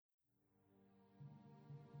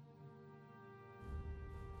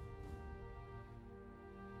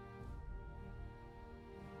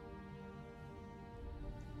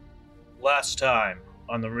Last time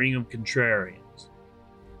on the Ring of Contrarians,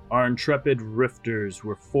 our intrepid rifters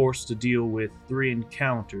were forced to deal with 3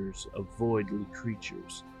 encounters of voidly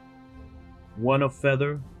creatures. One of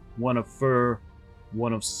feather, one of fur,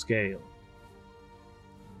 one of scale.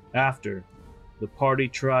 After, the party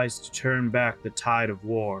tries to turn back the tide of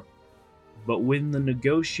war, but when the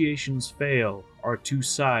negotiations fail, our 2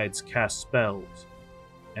 sides cast spells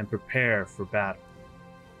and prepare for battle.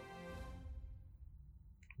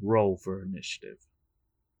 Roll for initiative.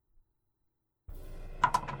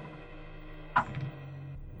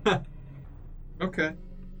 Okay.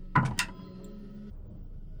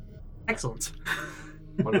 Excellent.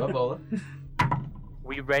 What about Lola?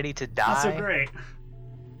 We ready to die? Not so great.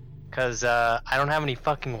 Cause I don't have any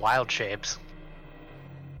fucking wild shapes.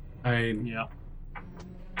 Yeah.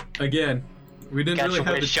 Again, we didn't Got really your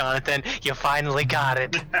have wish, Jonathan. You finally got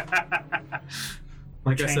it.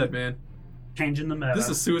 Like I said, man, Changing the meta. this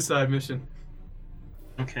is a suicide mission.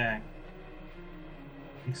 Okay.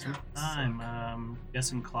 Takes some time.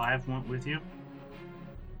 Guessing Clive went with you.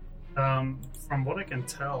 From what I can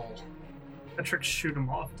tell, Patrick shoot him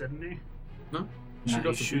off, didn't he? No? He shoot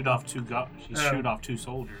off 2 shoot off 2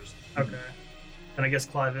 soldiers. Okay. And I guess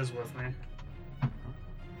Clive is with me.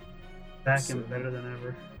 Back and better than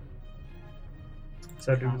ever.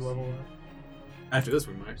 So do we level up? After this,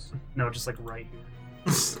 we might. No, just like right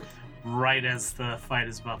here. Right as the fight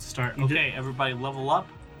is about to start. Okay, everybody level up.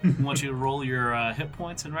 I want you to roll your hit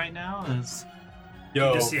points in right now.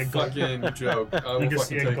 Yo, You just see a gold- fucking joke. I You will just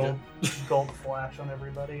see fucking a take gold flash on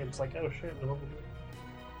everybody, and it's like, oh shit, we leveled it.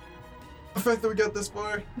 The fact that we got this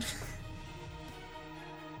far.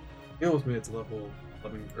 We almost made it to level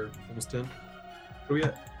 11, or almost 10. What are we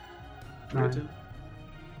at? Are we at 10?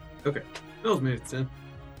 Okay. We almost made it to 10.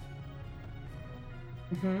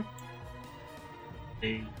 Mm-hmm.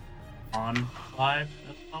 They on Clive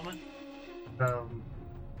at the moment? No.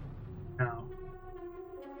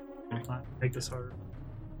 Make this harder.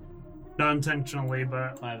 Not intentionally,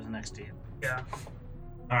 but Clive is next to you. Yeah.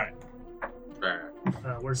 Alright.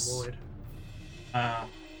 Where's Lloyd?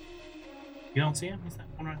 You don't see him? He's that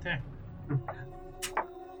one right there.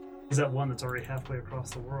 He's that one that's already halfway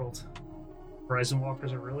across the world. Horizon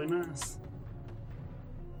Walkers are really nice.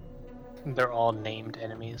 They're all named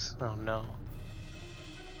enemies. Oh no.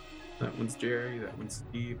 That one's Jerry, that one's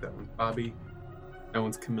Steve, that one's Bobby, that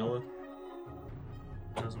one's Camilla.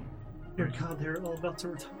 Dear God, they're all about to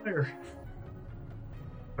retire.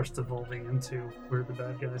 First evolving into we're the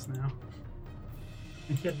bad guys now.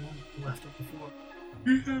 And he had one left up before.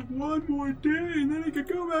 He had one more day and then he could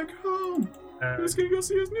go back home. He was gonna go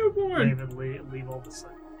see his newborn. David, leave all this.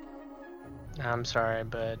 I'm sorry,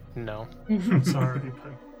 but no. I'm sorry,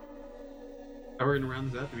 but How we're gonna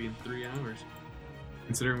round this out to be in 3 hours?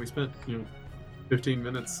 Considering we spent, 15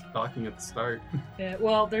 minutes talking at the start. Yeah,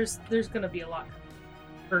 well, there's gonna be a lot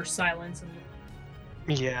for silence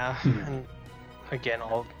and Yeah, and again,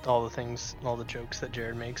 all the things, all the jokes that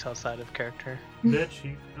Jared makes outside of character. bitch,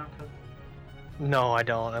 you not cut. No, I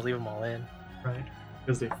don't. I leave them all in. Right.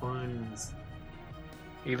 Because they find...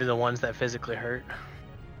 Even the ones that physically hurt.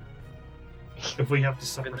 If we have to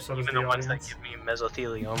suffer, so does Even the the ones that audience. give me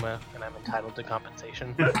mesothelioma, and I'm entitled to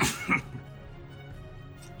compensation.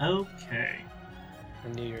 Okay. I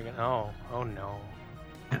knew you were gonna. Oh no.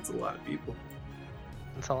 That's a lot of people.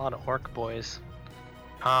 That's a lot of orc boys.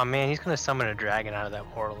 Oh man, he's gonna summon a dragon out of that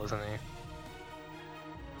portal, isn't he?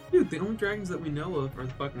 Dude, the only dragons that we know of are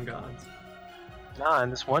the fucking gods. Nah,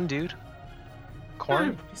 and this one dude.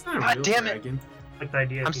 Corn. He's not a God real damn it. dragon. Like the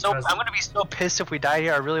idea. I'm gonna be so pissed if we die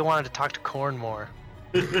here. I really wanted to talk to Corn more.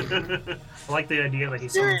 I like the idea that he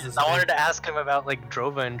summons Serious. his I wanted to ask him about like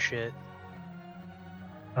Drova and shit.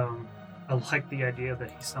 I like the idea that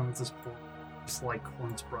he summons this pool, just like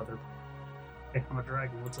Corn's brother. Hey, I'm a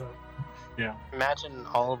dragon. What's up? Yeah. Imagine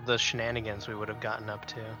all of the shenanigans we would have gotten up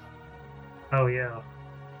to. Oh yeah.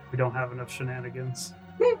 We don't have enough shenanigans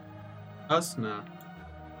Us, nah.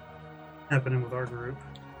 happening with our group.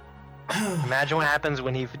 Imagine what happens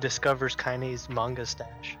when he discovers Kaine's manga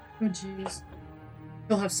stash. oh jeez,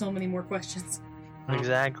 you'll have so many more questions.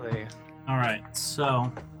 Exactly. Alright,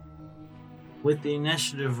 so with the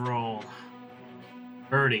initiative roll,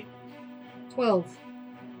 Birdie, 12.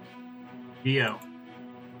 Dio,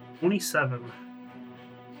 27.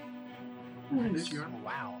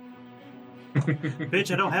 Wow.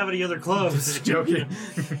 Bitch, I don't have any other clothes. Joking.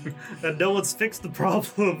 And no one's fixed the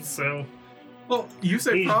problem, so Well, you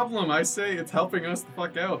say He- problem, I say it's helping us the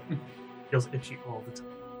fuck out. feels itchy all the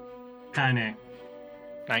time. Kaine,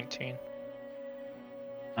 19.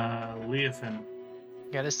 Leofin,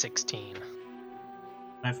 Got a 16.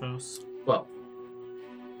 Syphos, 12.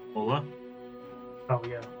 Ola? Oh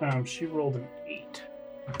yeah. She rolled an 8.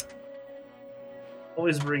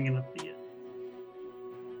 Always bringing up the end.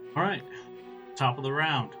 All right. Top of the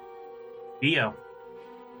round. Dio.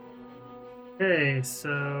 Okay,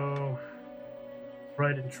 so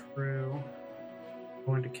right and true.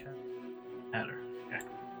 Going to cast. Matter. Okay.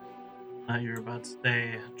 You're about to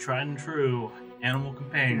say tried and true animal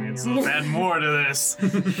companions. Yeah. Let's add more to this.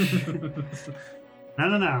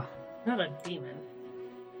 No. Not a demon.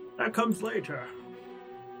 That comes later.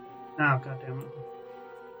 Oh, goddammit.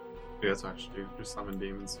 Yeah, that's what I should do. Just summon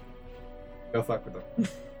demons. Go fuck with them.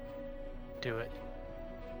 Do it.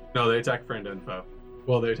 No, they attack friend and foe.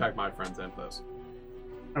 Well, they attack my friends and foes.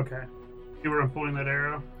 Okay. You were employing that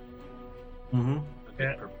arrow? Mm-hmm.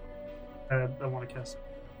 Okay, Yeah. perfect. I want to cast it.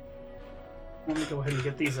 Let me go ahead and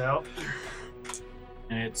get these out.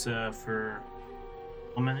 And it's for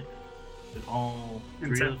 1 minute. Is all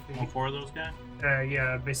And 10 feet. all 4 of those guys?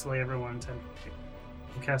 Yeah, basically everyone 10 feet.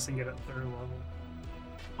 I'm casting it at 3rd level.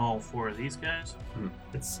 All 4 of these guys?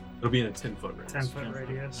 It's It'll be in a 10-foot range. 10 foot 10 foot,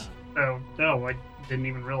 radius. Oh, no, I didn't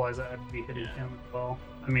even realize that I'd be hitting Yeah. him as well.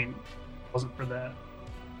 I mean, it wasn't for that.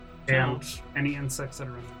 So- And any insects that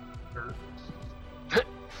are in the dirt,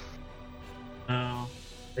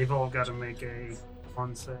 they've all got to make a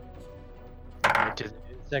con save. Do the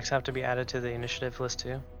insects have to be added to the initiative list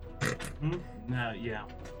too? No, yeah.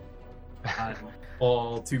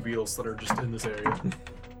 All 2 beetles that are just in this area.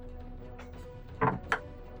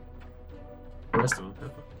 The rest of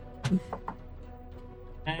them.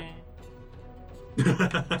 Okay.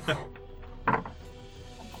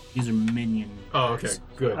 These are minion. Oh, okay,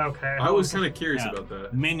 good. Okay. I was kind of curious Yeah. about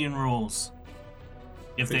that. Minion rules.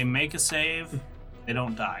 If they make a save, they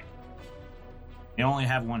don't die. They only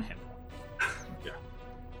have 1 hit point.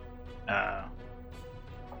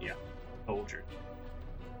 Yeah. Told you.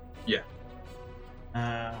 Yeah.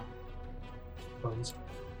 Bones.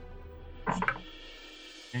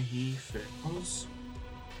 And he fails.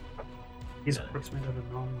 These Yeah. bricks made out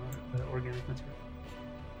of non-organic material.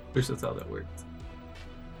 Wish that's how that worked.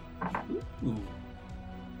 Ooh.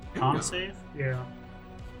 Con save? Yeah.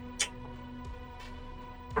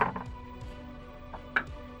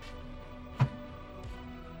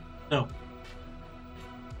 So,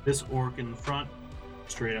 this orc in the front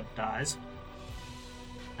straight up dies.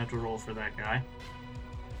 I have to roll for that guy.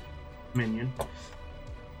 Minion.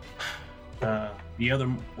 The other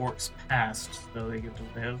orcs passed, so they get to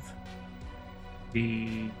live.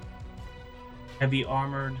 The heavy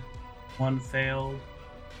armored one failed.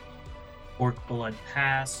 Orcblood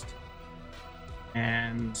passed.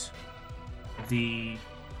 And the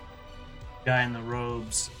guy in the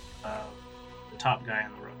robes, the top guy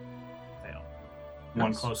in the robe, failed.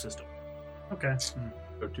 One Nice. closest to him. Okay.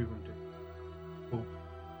 Go 2 from 2.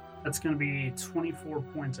 That's going to be 24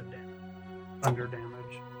 points of damage. Thunder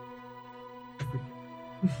damage.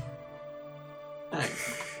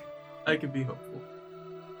 Nice. I could be hopeful.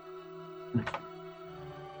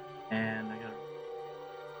 And I got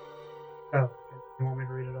Oh, okay. You want me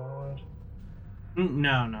to read it all out?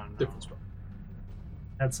 no. Different spell.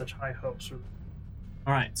 I had such high hopes for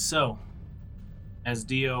Alright, so as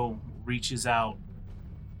Dio reaches out,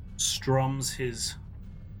 strums his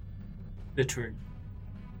bittern,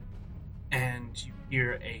 and you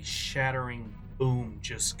hear a shattering boom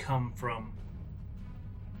just come from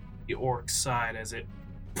the orc's side as it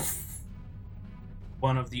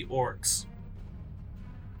one of the orcs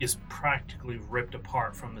is practically ripped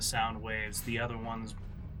apart from the sound waves, the other ones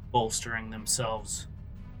bolstering themselves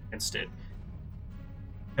against it.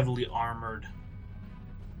 Heavily armored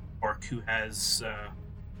orc who has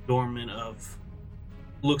adornment of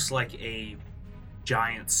looks like a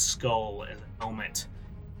giant skull as a helmet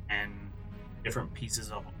and different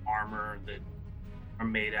pieces of armor that are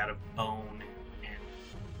made out of bone and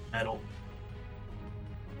metal.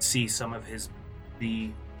 See some of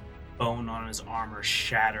the bone on his armor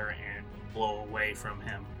shatter and blow away from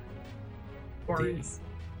him. Glorious.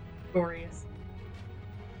 Glorious.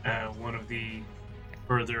 One of the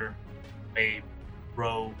further a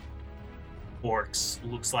row orcs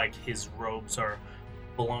looks like his robes are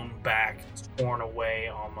blown back, torn away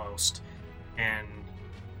almost, and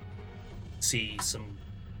see some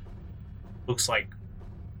looks like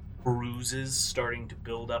bruises starting to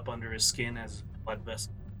build up under his skin as blood vessels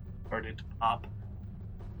started to pop.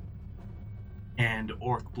 And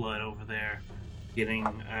Orcblood over there getting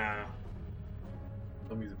Let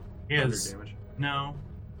me his damage. no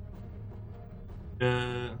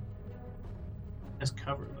has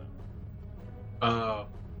cover though.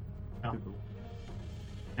 No.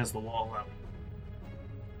 Has the wall up.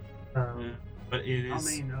 Um, But it how is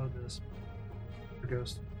many know this? For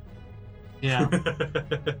Ghost. Yeah.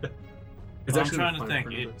 It's Well, I'm actually trying to fine think.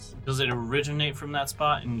 for this. Does it originate from that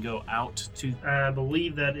spot and go out to? I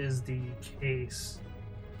believe that is the case.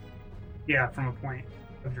 Yeah, from a point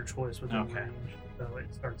of your choice within Okay. range. So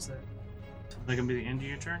it starts there. That gonna be the end of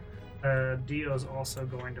your turn. Dio's also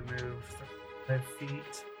going to move 5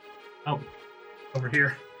 feet Oh, over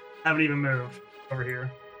here. Haven't even moved over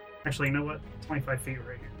here. Actually, you know what? 25 feet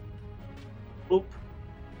right here. oop.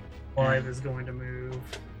 5 is going to move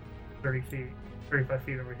 35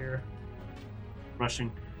 feet over here.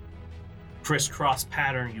 Rushing crisscross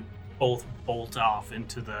pattern, you both bolt off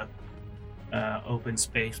into the open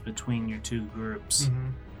space between your two groups. Mm-hmm.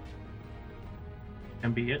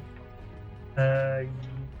 And be it. I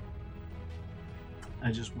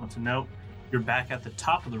just want to note you're back at the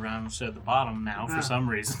top of the round instead of the bottom now for some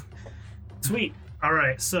reason. Sweet. All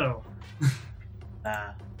right, so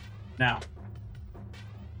Now,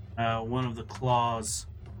 one of the claws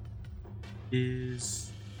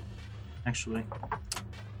is actually.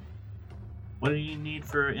 What do you need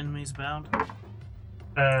for enemies bound?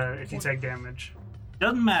 if you take damage.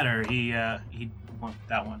 Doesn't matter. He want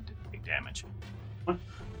that one to take damage.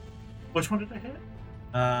 Which one did I hit?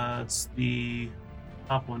 It's the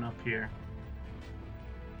top one up here.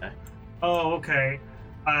 Okay. Oh, okay.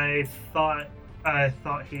 I thought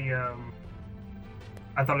he I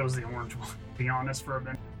thought it was the orange one, to be honest, for a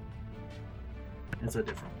minute. It's a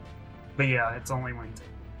different one. But yeah, it's only when you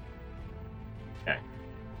take.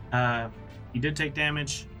 Okay. He did take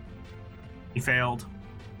damage. He failed.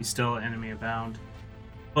 He's still enemy abound.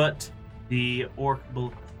 But the orc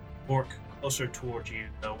closer towards you,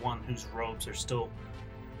 the one whose robes are still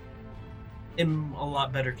in a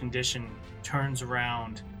lot better condition, turns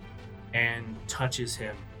around and touches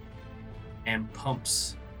him and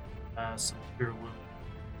pumps some cure wound.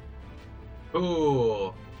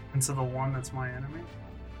 Oh, And so the one that's my enemy?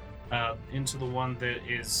 Into the one that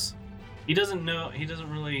is. He doesn't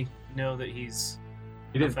really know that he's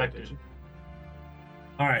he didn't affected. affect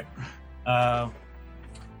All right.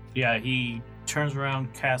 Yeah, he turns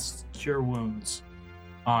around, casts Cure Wounds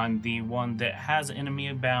on the one that has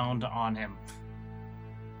enemy bound on him,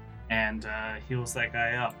 and heals that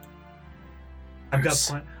guy up. I've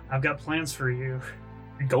got plans for you.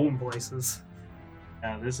 You're going places.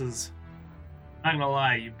 Yeah, this is. Not gonna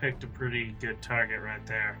lie, you picked a pretty good target right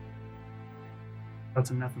there. That's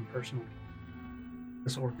nothing personal.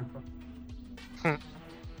 This orc. Cure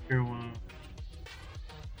Wound.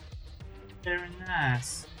 Very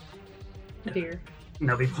nice. Dear.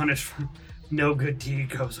 Now be punished for no good deed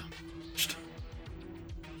goes unpunished.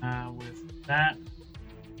 With that,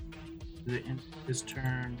 the end of his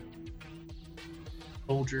turn,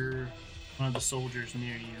 one of the soldiers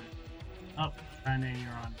near you. Up, China,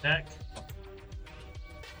 you're on deck.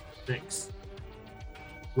 6.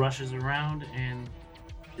 Rushes around and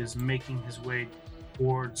is making his way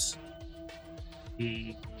towards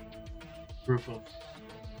the group of.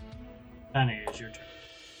 China, is your turn.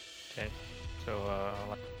 Okay, so I'll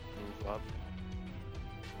like to move up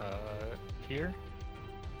here,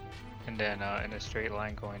 and then in a straight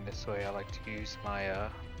line going this way, I like to use my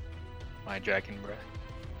my dragon breath.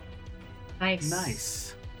 Nice.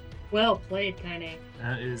 Nice. Well played, Kaine.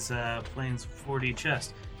 That is Plains 4D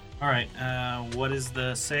chest. All right. What is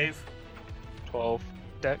the save? 12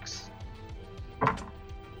 dex. That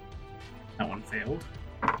one failed.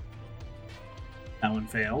 That one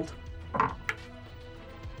failed.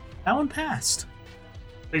 That one passed.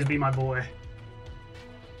 Please be my boy.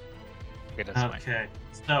 Okay, that's fine. Okay.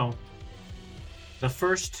 So the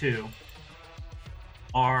first two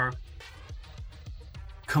are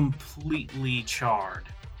completely charred,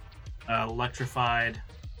 electrified,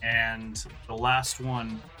 and the last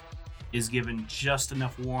one is given just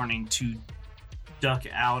enough warning to duck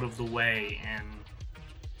out of the way and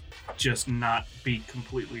just not be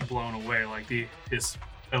completely blown away like his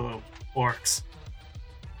fellow orcs,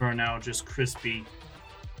 who are now just crispy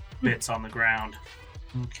bits on the ground.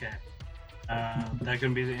 Okay. That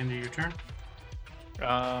gonna be the end of your turn?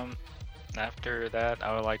 After that,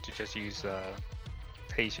 I would like to just use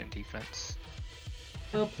patient defense.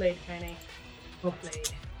 Well played, Kaine. Well played.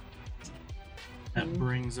 That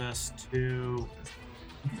brings us to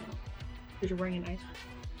Did you bring an ice?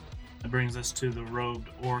 the robed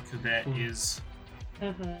orc that is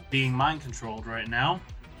Uh-huh. being mind controlled right now.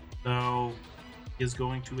 So he is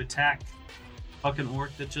going to attack fucking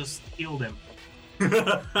orc that just healed him.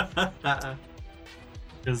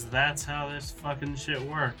 Because that's how this fucking shit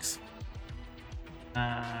works.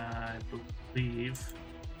 I believe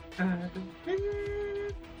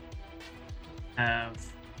have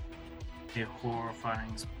a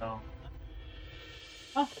horrifying spell.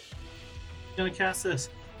 Oh. gonna cast this.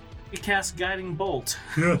 You cast Guiding Bolt.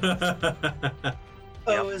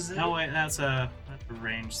 Oh, is it? Oh wait, that's a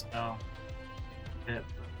ranged spell. Hit.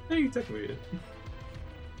 Hey, technically it.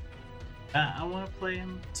 I want to play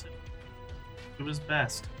him to do his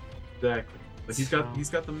best. Exactly. Like he's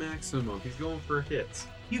got the maximum. He's going for hits.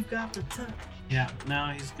 You've got the touch. Yeah.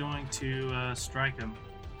 Now he's going to strike him.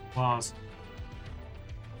 Claws.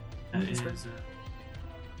 That is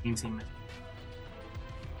means he missed.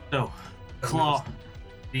 So, claw.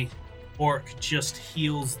 The orc just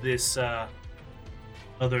heals this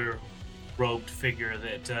other robed figure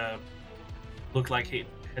that looked like he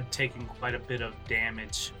had taken quite a bit of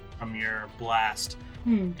damage from your blast,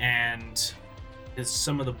 and as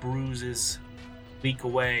some of the bruises leak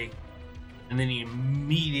away, and then he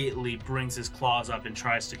immediately brings his claws up and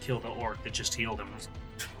tries to kill the orc that just healed him.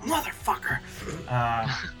 Motherfucker!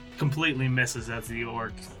 Completely misses as the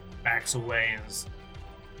orc backs away and is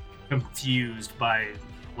confused by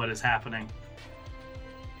what is happening.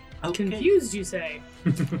 Okay. Confused, you say?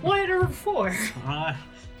 What or for?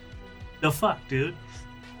 The fuck, dude?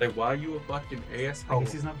 Like, why are you a fucking I asshole?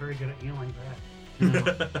 guess he's not very good at healing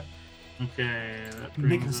back. Okay, that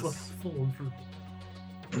Making brings us look us full in front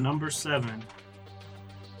of number 7,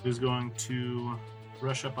 who's going to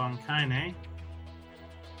rush up on Kaine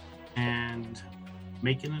and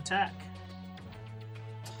make an attack.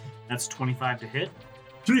 That's 25 to hit.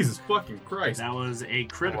 Jesus fucking Christ. That was a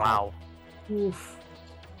critical. Wow. Oof.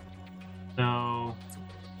 So,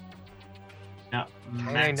 yeah,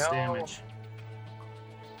 max know. damage.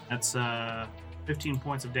 That's 15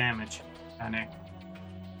 points of damage. Kaine.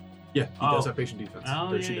 Yeah, he Oh. does have patient defense.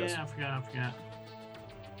 Oh, Or she yeah, does. I forgot.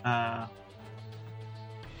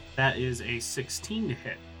 That is a 16 to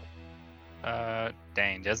hit.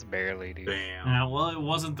 Dang, just barely, dude. Damn. Well, it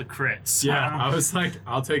wasn't the crit. So, Yeah, I was like,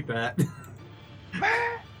 I'll take that.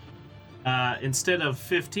 instead of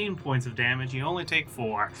 15 points of damage, you only take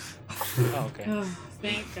 4. Oh, okay. Oh,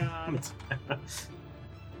 thank God.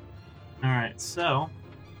 Alright, so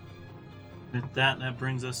with that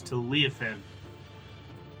brings us to Leofin.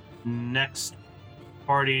 Next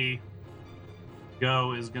party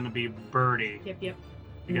go is going to be Birdie. Yep.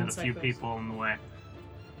 We got And a few Syphos. people in the way.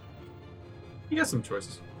 You got some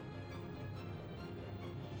choices.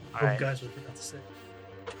 Oh, Alright. guys, what I forgot to say.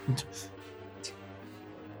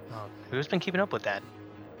 Oh, who's been keeping up with that?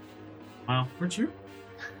 Well, Weren't you?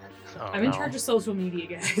 Oh, I'm in no. charge of social media,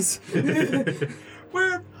 guys.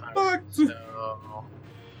 We're fucked. So,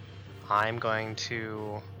 I'm going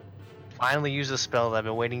to finally use a spell that I've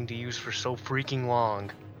been waiting to use for so freaking long.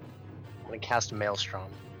 I'm going to cast Maelstrom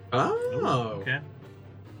Oh. okay.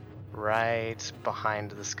 right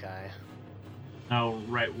behind this guy. Oh,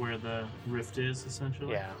 right where the rift is,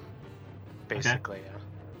 essentially? Yeah. Basically,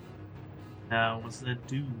 yeah. What's that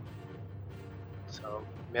do? So,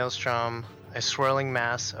 Maelstrom, a swirling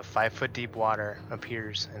mass of 5-foot deep water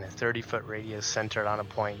appears in a 30-foot radius centered on a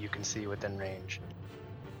point you can see within range.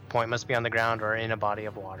 The point must be on the ground or in a body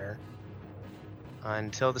of water.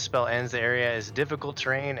 Until the spell ends, the area is difficult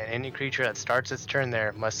terrain, and any creature that starts its turn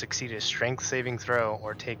there must succeed a strength saving throw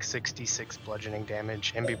or take 66 bludgeoning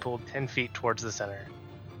damage and be pulled 10 feet towards the center.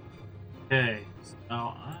 Okay, so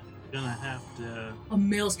I'm gonna have to. A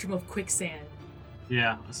maelstrom of quicksand.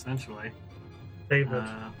 Yeah, essentially. David,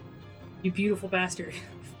 You beautiful bastard.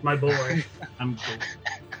 my boy. I'm cool.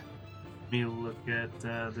 Let me look at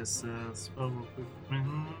this spell real quick.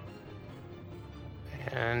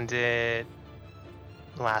 And it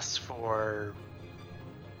lasts for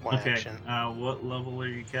one Okay, action. what level are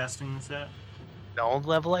you casting this at? The old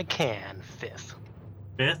level I can, 5th.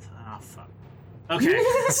 5th? Oh, fuck. Okay,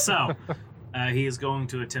 so he is going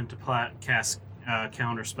to attempt to cast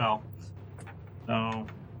counter spell. So,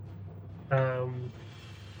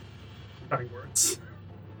 Cutting words.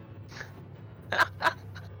 I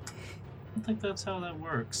don't think that's how that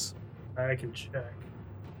works. I can check.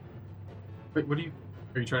 Wait, what are you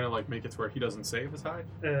trying to like make it to where he doesn't save as high?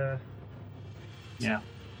 Yeah,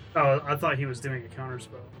 Oh, I thought he was doing a counter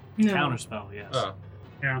spell. No. counter spell, yes. Oh.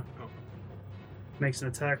 Yeah. Oh. Makes an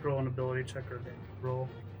attack roll, an ability check, or a damage roll.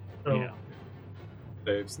 So, Yeah.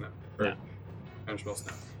 Saves no. Or No. counterspell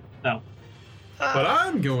snap. No. But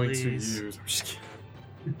I'm going Please. to use. I'm just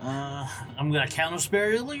kidding. I'm gonna counter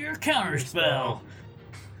spell your counter spell.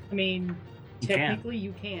 I mean, You can. technically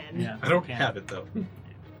you can. Yeah, I don't okay. have it though.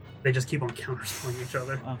 they just keep on counter spelling each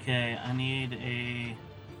other. Okay, I need a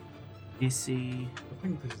DC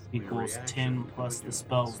equals 10 plus the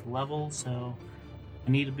spell's level, so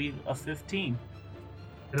I need to be a 15.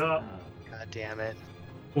 Get up. God damn it.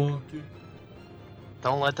 Fuck you.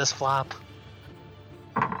 Don't let this flop.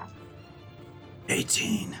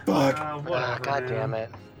 18. Fuck. Whatever, God man. damn it.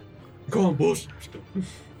 Go on, bullshit.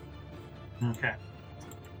 Okay.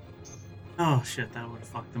 Oh shit, that would have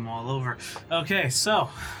fucked them all over. Okay, so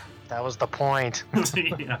That was the point.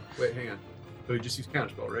 yeah, Wait, hang on. So you just use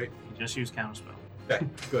counterspell, right? just use counterspell. Okay,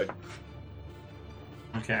 good.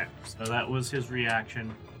 Okay, so that was his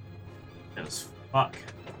reaction. Because fuck.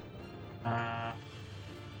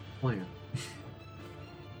 Plan.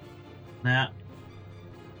 Nah.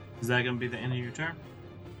 Is that gonna be the end of your turn?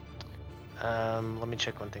 Let me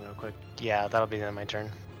check one thing real quick. Yeah, that'll be the end of my turn.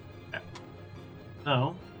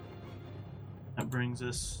 So that brings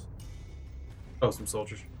us. Oh, some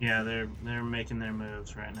soldiers. Yeah, they're making their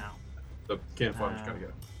moves right now. The campfire's gotta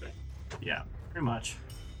go. Yeah, pretty much.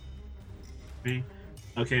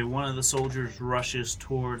 Okay, one of the soldiers rushes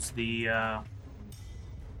towards the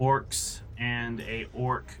orcs, and a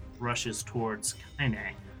orc rushes towards Kaine.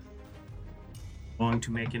 Going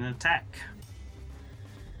to make an attack.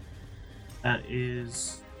 That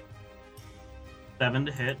is 7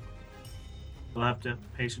 to hit. We'll have to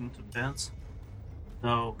have patient defense.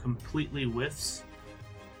 So completely whiffs.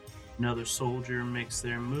 Another soldier makes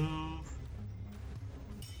their move.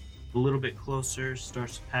 A little bit closer,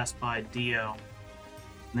 starts to pass by Dio.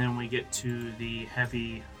 And then we get to the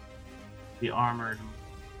armored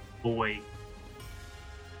boy.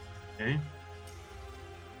 Okay.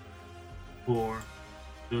 4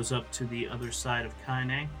 goes up to the other side of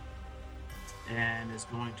Kaine and is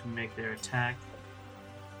going to make their attack.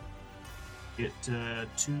 Get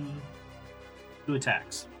two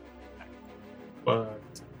attacks. But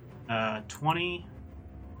 20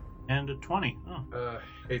 and a 20. Oh,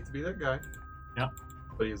 hate to be that guy. Yep.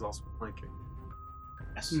 But he is also flanking.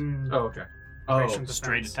 yes. Oh, okay. Oh, Patient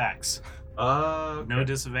straight attacks. okay. No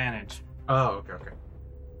disadvantage. Oh, okay.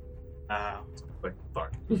 Like,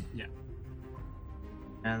 fuck.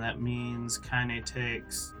 And that means Kaine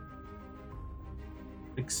takes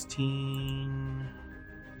 16,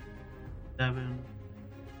 7,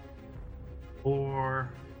 4,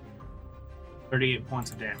 38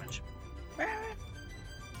 points of damage.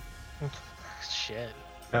 Shit.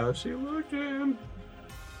 How's she looking?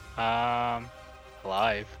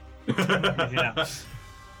 Alive. Yeah.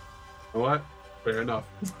 What? Fair enough.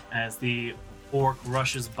 As the orc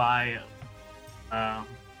rushes by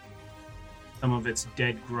some of its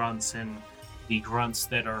dead grunts and the grunts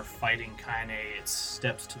that are fighting Kaine, it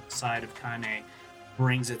steps to the side of Kaine,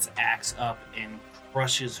 brings its axe up and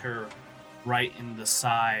crushes her right in the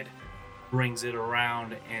side, brings it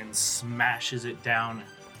around and smashes it down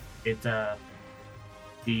at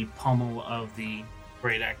the pommel of the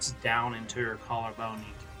great axe down into her collarbone.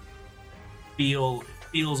 You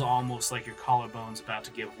feels almost like your collarbone's about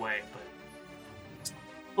to give way, but it's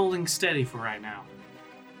holding steady for right now.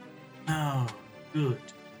 Oh, good.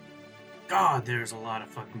 God, there's a lot of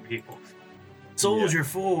fucking people. Soldier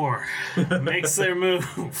 4 makes their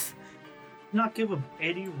move. Not give them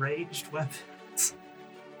any ranged weapons.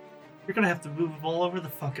 You're gonna have to move them all over the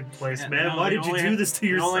fucking place, Yeah, man. no, Why they did you only do have- this to They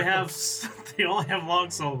yourself? only have long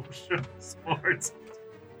swords.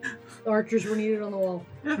 The archers were needed on the wall.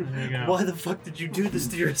 There you go. Why the fuck did you do this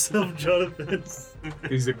to yourself, Jonathan?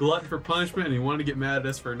 He's a glutton for punishment, and he wanted to get mad at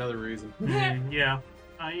us for another reason. Yeah.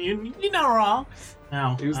 You're not wrong.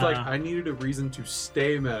 No. He was like, I needed a reason to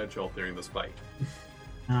stay mad at y'all during this fight.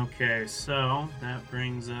 Okay, so that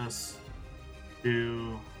brings us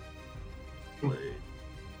to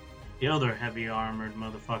the other heavy armored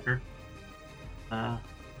motherfucker.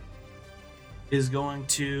 Is going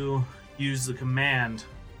to use the command,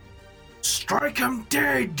 strike him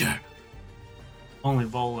dead! Only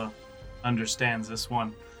Vola understands this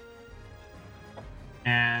one.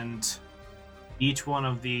 And each one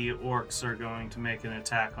of the orcs are going to make an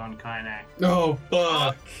attack on Kaine. Oh,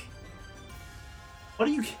 fuck. Why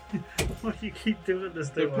do you keep doing this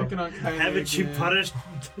They're to him? picking on Kaine Haven't you again. punished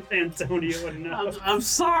Antonio enough? I'm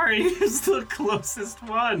sorry, it's the closest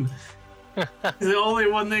one. It's the only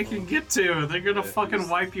one they can get to. They're gonna Yeah, fucking he's-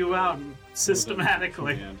 wipe you out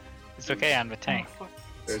systematically. Man, It's okay, I'm a tank.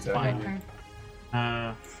 there's Fine.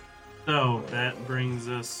 that. Okay. So that brings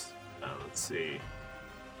us. Let's see.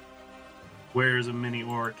 Where's a mini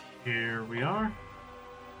orc? Here we are.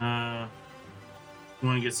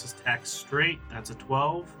 One gets his attack straight. That's a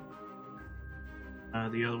 12.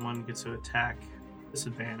 The other one gets to attack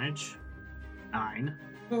disadvantage. 9.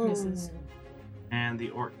 Misses. And the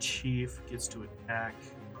orc chief gets to attack.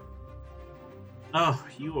 Oh,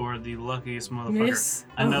 you are the luckiest motherfucker. Miss.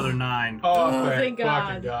 Another 9. Oh, thank thank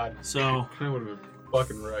fucking God. God. So I would have been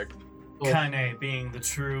fucking wrecked. Kaine, being the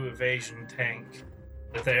true evasion tank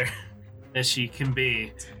that she can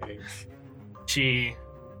be, she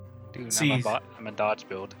Dude, See- I'm a dodge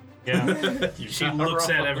build. Yeah. You're She not looks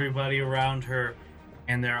at wrong. everybody around her,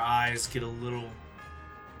 and their eyes get a little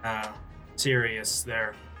serious.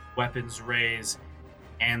 Their weapons raise,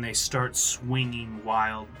 and they start swinging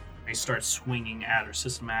wild. They start swinging at her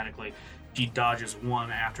systematically. She dodges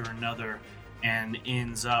one after another, and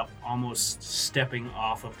ends up almost stepping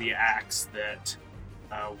off of the axe that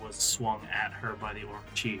was swung at her by the Orc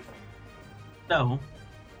Chief. So,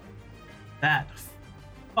 that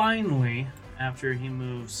finally, after he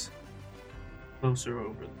moves closer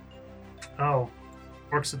over, Oh,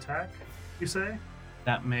 Orcs attack, you say?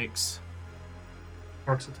 that makes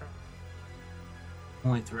Orcs attack.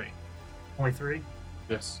 only 3. Only 3?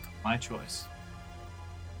 Yes. My choice.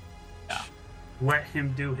 Yeah. Let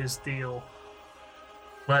him do his deal.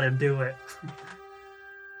 Let him do it.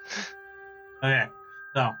 Okay,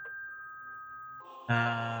 so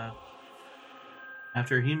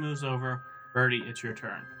after he moves over, Birdie, it's your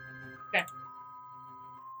turn.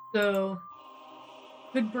 So,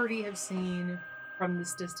 could Birdie have seen from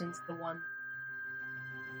this distance the one?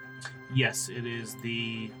 Yes, it is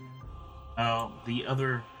the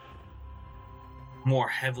other more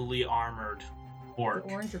heavily armored The orc.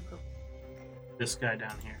 orange or purple? This guy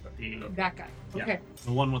down here, That guy. Yeah. Okay.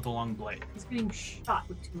 the one with the long blade. He's getting shot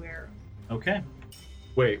with 2 arrows. Okay.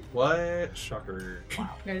 Wait, what? Shocker. Now,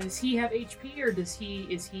 does he have HP or is he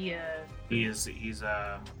He's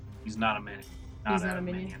not a minion. he's not a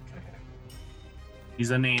minion? Okay. He's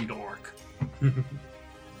a named orc.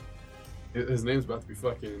 His name's about to be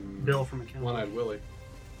fucking Bill from account. One-Eyed Willie.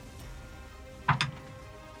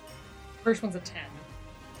 First one's a 10.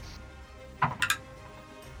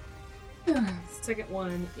 Second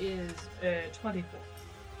one is 24.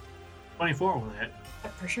 24 will hit.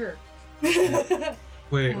 For sure.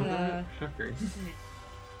 Wait, Uh, Shocker.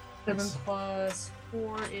 7 plus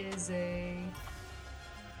 4 is a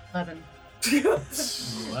 11.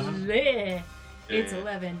 11? Bleh. It's Yeah.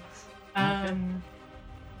 11.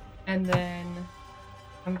 And then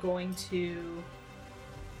I'm going to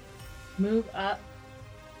move up.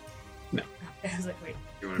 No. I was like, wait.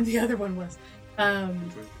 You wanna- The other one was Which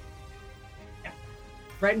one?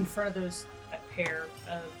 right in front of that pair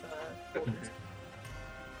of shoulders.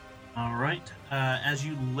 All right. As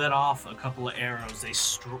you let off a couple of arrows,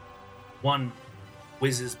 one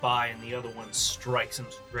whizzes by and the other one strikes him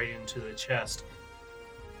straight into the chest.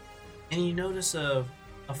 And you notice a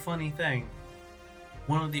funny thing.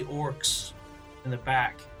 One of the orcs in the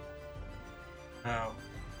back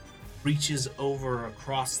reaches over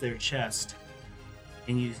across their chest,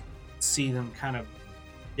 and you see them kind of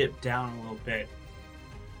dip down a little bit.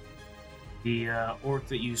 The orc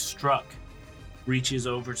that you struck reaches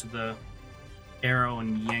over to the arrow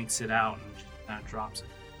and yanks it out and just kind of drops it.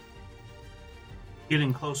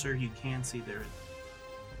 Getting closer, you can see there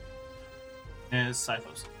is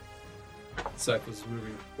Syphos. Syphos is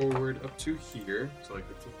moving forward up to here. So like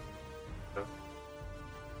that's no.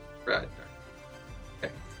 Right there.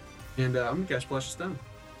 Okay. And I'm gonna cast Flesh to Stone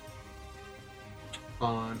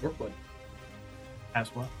on Orcblood. As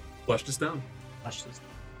what? Flesh to Stone. Flush this.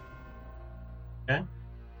 Okay.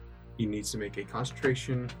 He needs to make a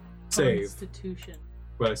concentration save. Constitution.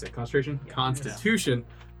 What did I say? Concentration? Yeah. Constitution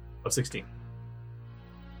of 16.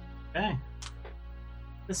 Okay.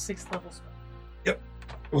 The 6th level spell.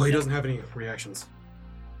 Well, he doesn't have any reactions.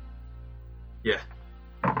 Yeah.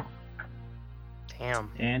 Damn.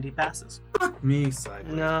 And he passes. Fuck me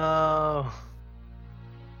sideways. No.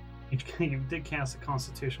 You did cast a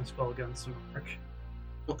Constitution spell against an orc.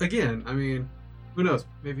 Well, again, I mean, who knows?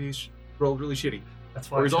 Maybe he rolled really shitty. That's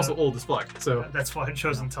why. Or he's I also chose- old as fuck, so. That's why I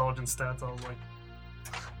chose intelligence stats. I was like,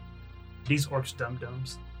 these orcs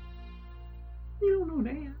dum-dums. You don't know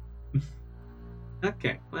that.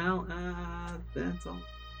 Okay, well, that's all.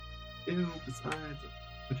 Do besides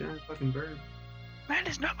a giant fucking bird. Man,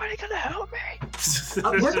 is nobody gonna help me? What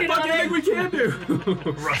the Working fuck do on you think we can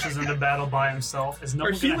do? Rushes into battle by himself. Is no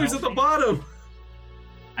Our one gonna healer's help at the me? bottom.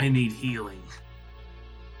 I need healing.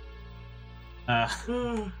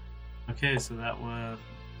 Okay, so that was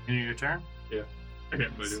end of your turn. I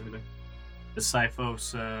can't really do anything. The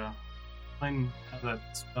Syphos, explain how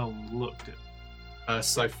that spell looked.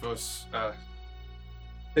 Syphos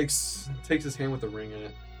takes his hand with the ring in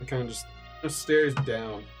it and kind of just stares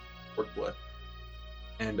down Orcblood.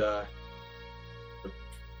 And the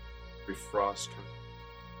frost kind of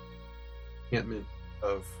encampment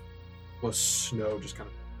of almost snow just kind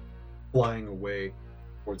of flying away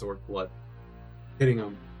towards Orcblood, hitting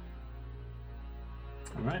him.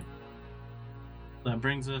 All right. That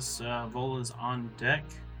brings us. Vola's on deck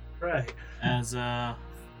Right. as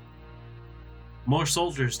More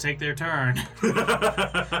soldiers take their turn.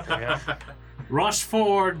 Yeah. Rush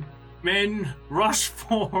forward, men! Rush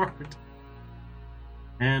forward!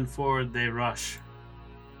 And forward they rush.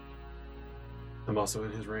 I'm also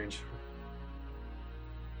in his range.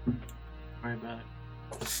 Worry about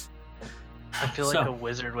it. I feel like a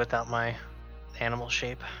wizard without my animal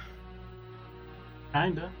shape.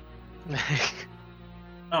 Kinda.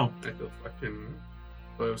 Oh, I feel fucking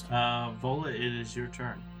closed. Vola, it is your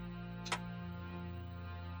turn.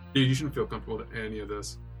 Dude, you shouldn't feel comfortable with any of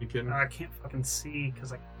this. You kidding? I can't fucking see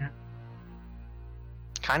because I can't.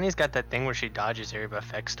 Kanye's got that thing where she dodges area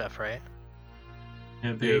effect stuff, right?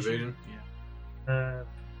 evasion? Yeah.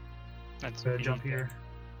 That's Jump here.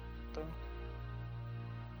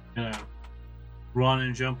 Gonna run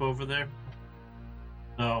and jump over there.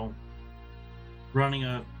 So, running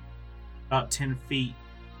about 10 feet,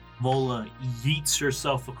 Vola yeets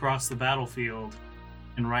herself across the battlefield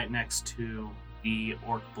and right next to the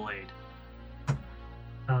orc blade.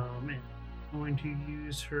 Man, I'm going to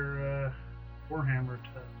use her warhammer to.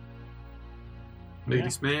 Lady Yeah.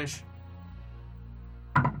 smash.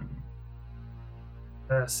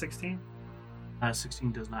 16.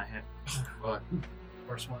 16 does not hit. Fuck.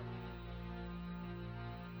 First one.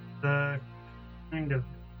 Kind of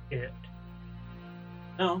it.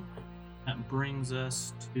 No, that brings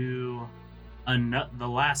us to the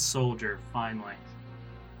last soldier, finally.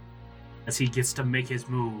 As he gets to make his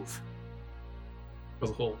move. Was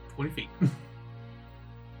a whole 20 feet.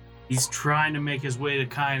 He's trying to make his way to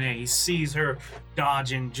Kaine. He sees her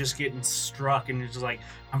dodging, just getting struck, and he's just like,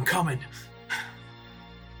 I'm coming.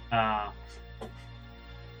 That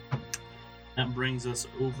brings us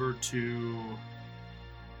over to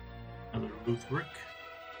another Luthric.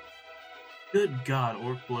 Good God,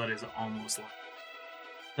 Orcblood is almost like.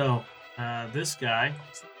 So, this guy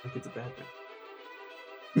Like it's a bad thing.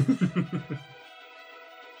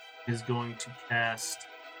 is going to cast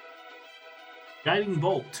Guiding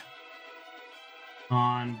Bolt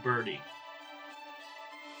on Birdie.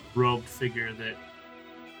 Robed figure that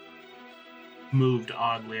moved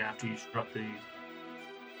oddly after you struck the.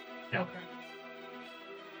 Yeah. Okay.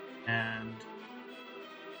 And.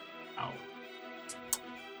 Ow.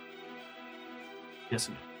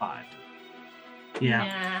 Guessing 5.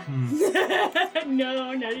 Yeah. Nah.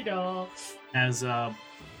 No, not at all.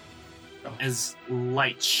 As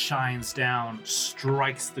light shines down,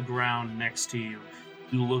 strikes the ground next to you,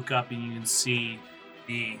 you look up and you can see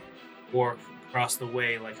the orc across the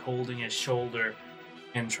way, like holding his shoulder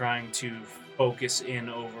and trying to focus in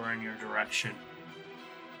over in your direction.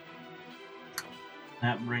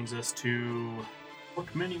 That brings us to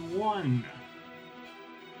Orc Mini 1.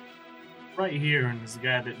 Right here, and is the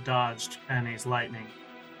guy that dodged Kane's lightning.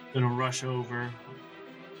 Gonna rush over.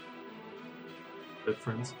 Good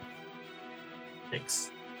friends. Takes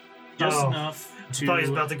just Oh, enough I to. thought he was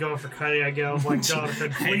about to go for Kanye. I go, like,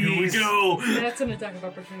 Jonathan, Here we please. go. That's an attack of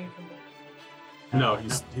opportunity from the. No,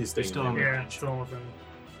 he's staying still there. in Yeah, range. still within.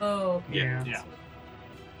 Oh, okay. Yeah. Yeah.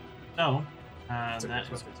 So, It's okay, that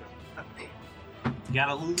it's is okay. you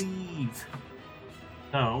gotta leave.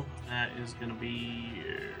 So that is gonna be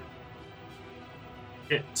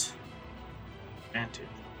hit. Advantage.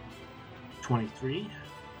 23.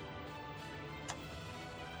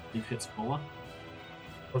 You've hit Spola.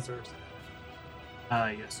 What's yours?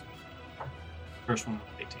 Yes. First one was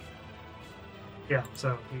 18. Yeah,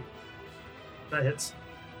 so that hits.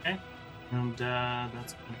 And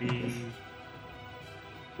that's gonna be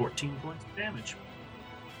 14 points of damage.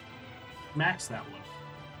 Max that one.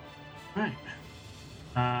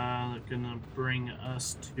 Alright. Gonna bring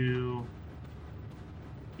us to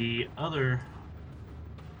the other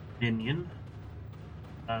minion.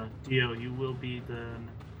 Dio, you will be the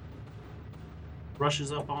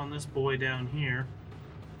rushes up on this boy down here.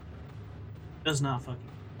 Does not fucking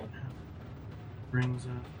brings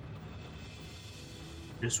us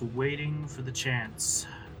just waiting for the chance.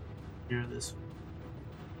 Hear this.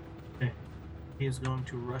 Okay. He is going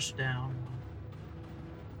to rush down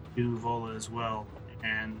to Vola as well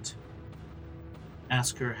and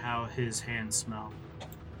ask her how his hands smell.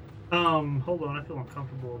 Hold on, I feel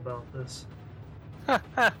uncomfortable about this.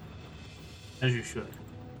 As you should.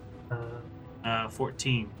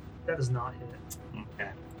 14. That does not hit.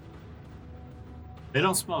 Okay. They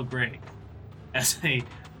don't smell great as they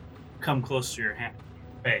come close to your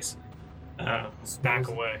face. Back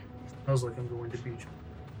away. Smells like I'm going to beach.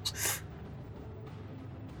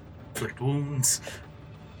 Flicked wounds.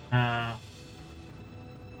 That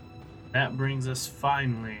brings us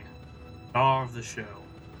finally, star of the show.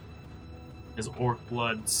 As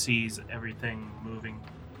Orcblood sees everything moving,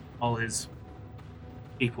 all his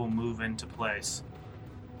people move into place.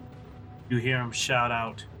 You hear him shout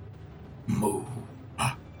out, "Move!"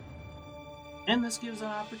 And this gives an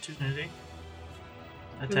opportunity.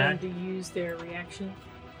 For Attack. them to use their reaction.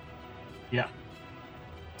 Yeah.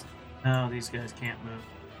 No, these guys can't move.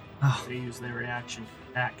 Oh. They use their reaction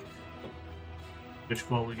to attack. Which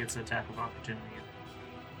Vola gets an attack of opportunity.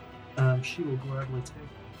 She will gladly take.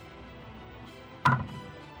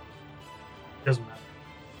 Doesn't matter.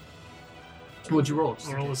 What'd you roll?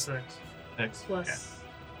 I'll roll a 6. 6. Plus.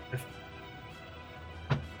 Okay.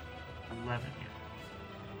 11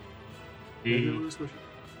 Maybe here. we'll just switch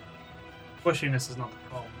it. Pushiness is not the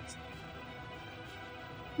problem.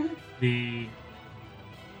 The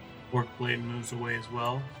Orcblade moves away as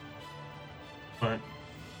well. But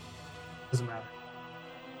Doesn't matter.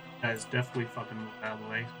 guys definitely fucking move out of the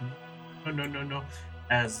way. No.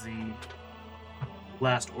 As the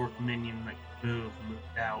last orc minion that could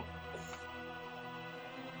moved out.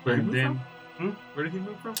 Where did he And move then from? Where did he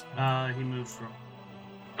move from? he moved from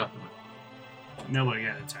Oh, nobody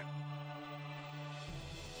got attacked.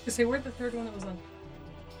 To say, where'd the third one that was on?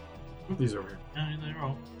 these over here. They're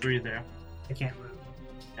all 3 there. I can't move.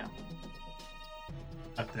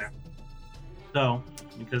 Up there. So,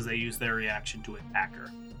 because they use their reaction to attack her.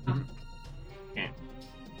 Mhm. Okay.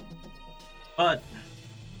 But,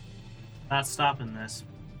 not stopping this.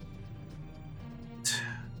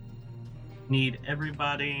 Need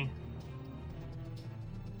everybody.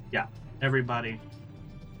 Yeah, everybody.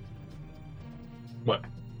 What?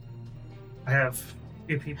 I have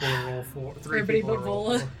 2 people to roll for. 3 Everybody people to but roll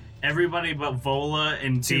Vola. for. Everybody but Vola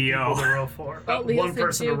and 2 people to Dio. roll for. Oh, 1 Leo's in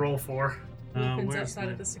person to 2. roll for. Ethan's Where's outside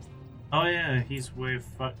the- of the 6. Oh yeah, he's way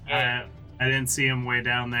I didn't see him way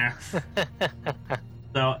down there.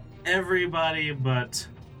 So everybody but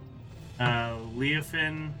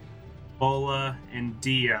Leofin, Bola, and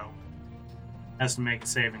Dio has to make a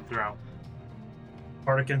saving throw.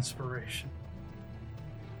 Bardic Inspiration.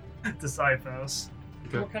 To Syphos.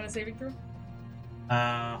 Okay. What kind of saving throw?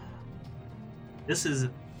 This is,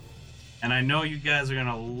 and I know you guys are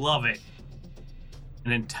gonna love it.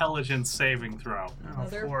 An intelligence saving throw. Oh, of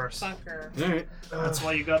course. Motherfucker. Alright. That's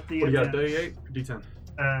why you got the. What do you got? advantage. D8 or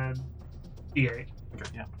D10? D8. Okay.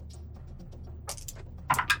 Yeah.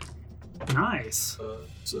 Nice.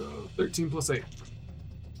 So 13 plus 8.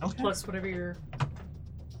 Okay. Plus whatever your.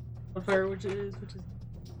 Whatever, which is.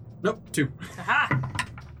 Nope, 2. Aha!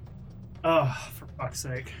 Oh, for fuck's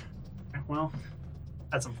sake. Well,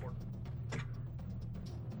 that's important.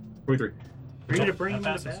 23. Are you gonna bring him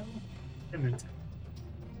That into passes. battle? And then.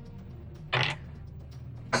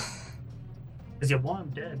 Because you want him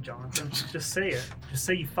dead, Jonathan. Just say it. Just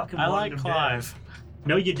say you fucking I want like him Clive. dead.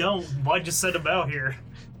 No, you don't. Why just send him out here?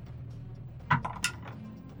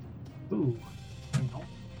 Ooh. No.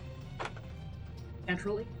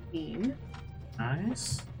 Natural 18.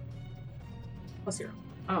 Nice. Plus 0.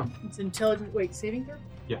 Oh. It's intelligent. Wait, saving throw?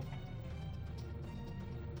 Yeah.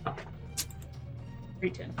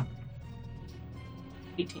 Great 10.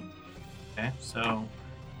 18. Okay, so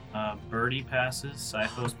Birdie passes,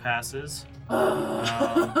 Syphos passes.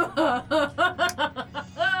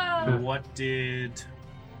 What did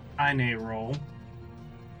Ine roll?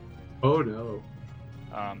 Oh no.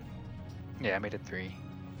 Yeah, I made it 3.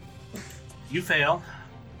 You fail.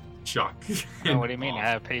 Shock. Oh, what do you mean? I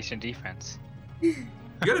have patient defense. You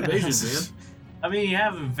got evasion, man. I mean, you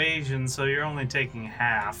have evasion, so you're only taking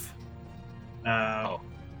half. Oh. I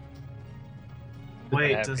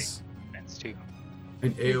Wait, have does defense too.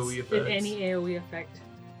 An AoE It's effect. any AoE effect.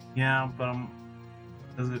 yeah, but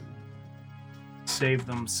does it save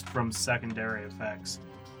them from secondary effects?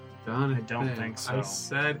 Jonathan, I don't think so. I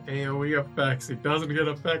said AoE effects. It doesn't get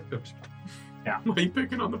effective. Yeah. Why are you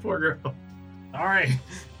picking on the poor girl? All right.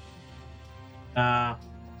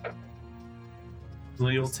 So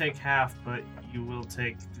you'll take half, but you will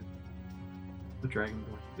take. The dragon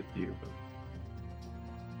boy did you, but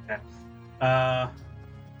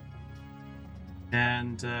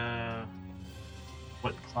And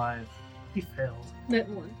what Clive? He failed. That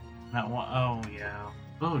one. That one oh yeah.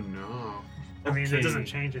 oh no. I mean, Okay. it doesn't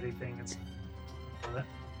change anything. It's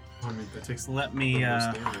I mean, that takes Let the me.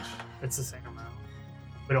 most damage. it's the same amount.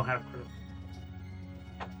 We don't have critical.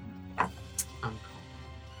 I'm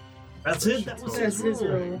That's it. That was That's his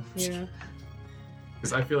roll. roll. Yeah.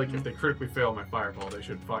 Because I feel like if they critically fail my fireball, they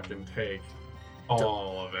should fucking take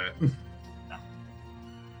all of it.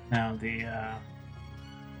 Now the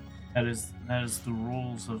that is the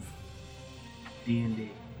rules of D&D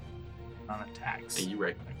on attacks. Hey, you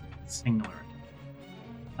right. Singular.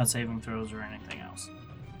 Not saving throws or anything else.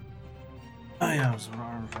 Oh yeah, I was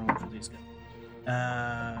rolling for these guys.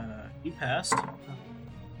 He passed.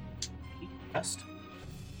 Best.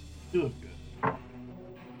 Two of good.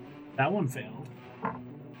 That one failed.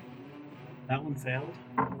 That one failed.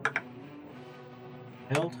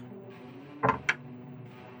 Failed.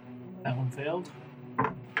 That one failed.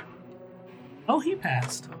 Oh, he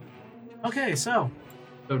passed. Okay, so.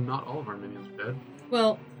 So not all of our minions are dead.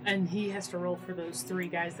 Well, and he has to roll for those 3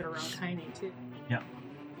 guys that are around Kaine too. Yep.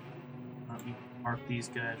 Let me mark these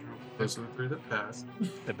guys real quick. Those are the 3 that passed.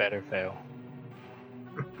 The better fail.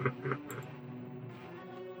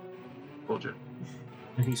 Told you.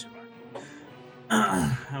 And he survived.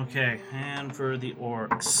 Okay, and for the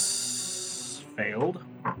orcs. Failed.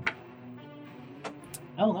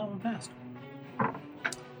 Oh, that one passed.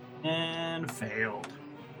 And failed.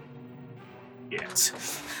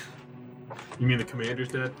 Yes. You mean the commander's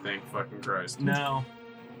dead? Thank fucking Christ. No.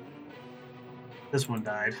 This one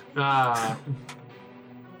died. Ah.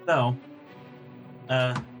 So,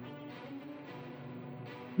 yeah.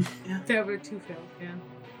 The other 2 failed, yeah.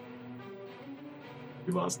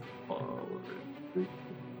 We lost all of it.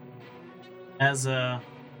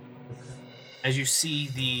 As you see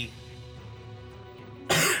the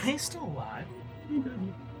he's still alive.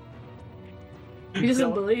 He doesn't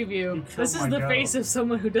killed- believe you. you This killed is my the goat. face of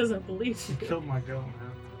someone who doesn't believe You you. killed my goat,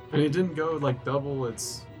 man. And it didn't go like double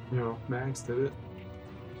its, max, did it?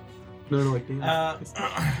 No, like damn.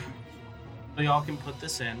 So y'all can put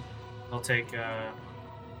this in. They'll take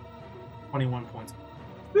 21 points.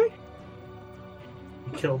 You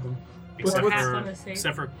killed him. Except half for, on the save?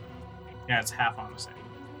 except for, yeah, it's half on the save.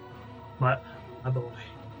 My boy.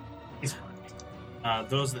 He's fine.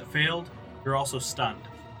 Those that failed, you're also stunned.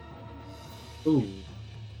 Ooh.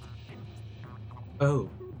 Oh. No,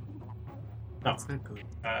 That's not good.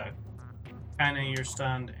 kinda you're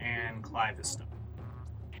stunned, and Clive is stunned.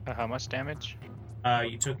 How much damage?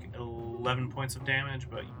 You took 11 points of damage,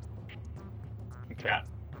 but you Okay. got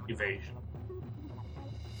evasion.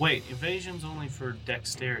 Wait, evasion's only for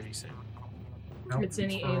dexterity save. Nope, It's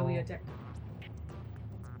any for AoE all. attack. I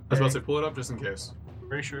was about to say, pull it up just in case.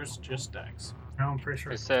 Pretty sure it's just dex. No, I'm pretty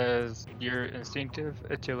sure. It says your instinctive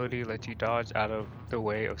agility lets you dodge out of the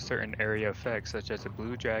way of certain area effects, such as a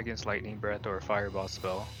blue dragon's lightning breath or a fireball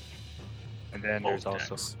spell. And then there's Both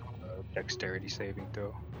also dex. a dexterity saving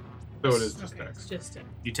throw. So it is just Okay, dex. it's just it.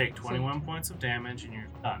 You take 21 points of damage, and you're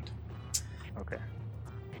stunned. Okay.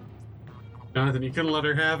 Jonathan, you couldn't let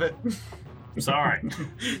her have it. Sorry.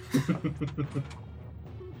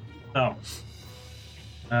 So,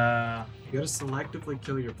 You gotta selectively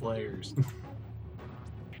kill your players.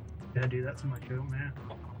 Yeah, dude, that's my goat, man.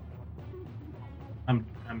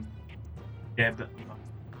 I'm dead.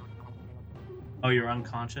 Oh, you're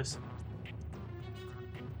unconscious?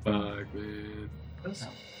 Fuck, man. That's-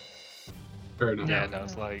 Or no. Yeah, that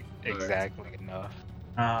was like exactly enough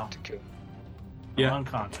Oh, to kill. Yeah.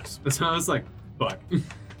 unconscious. That's how I was like, fuck.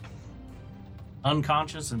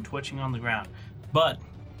 Unconscious and twitching on the ground. But,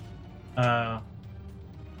 I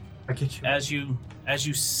get you. as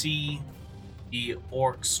you see the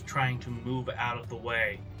orcs trying to move out of the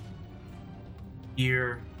way,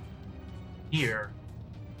 here,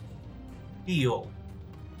 feel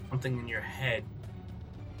something in your head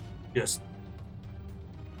just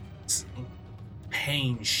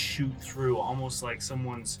pain shoot through, almost like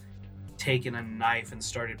someone's taken a knife and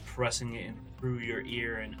started pressing it in through your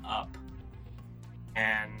ear and up.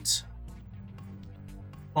 And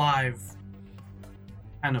Clive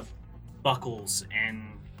kind of buckles and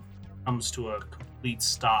comes to a complete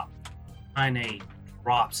stop. Kaine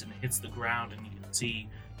drops and hits the ground, and you can see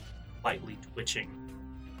slightly twitching.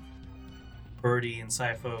 Birdie and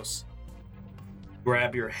Syphos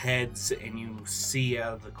grab your heads, and you see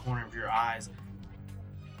out of the corner of your eyes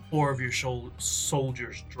 4 of your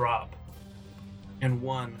soldiers drop, and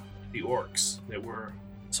one, the orcs that were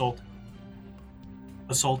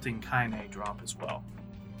assaulting Kaine, drop as well.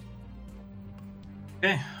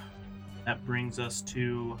 Okay, that brings us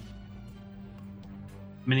to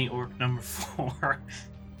mini orc number 4,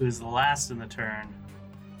 who is the last in the turn,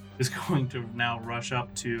 is going to now rush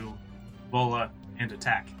up to Vola and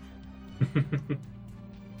attack.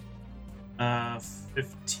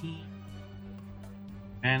 15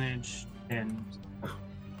 managed and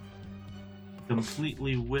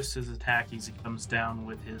completely whiffs his attack as he comes down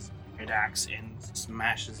with his great axe and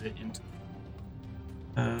smashes it into.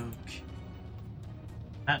 Okay.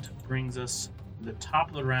 That brings us to the top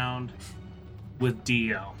of the round with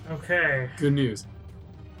Dio. Okay. Good news.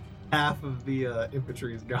 Half of the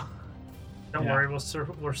infantry is gone. Don't Yeah. worry,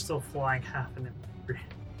 we're still flying half an infantry.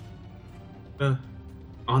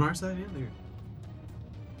 On our side and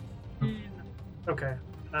there. Okay.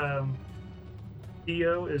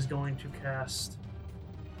 Dio is going to cast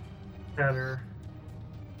that are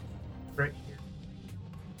right here.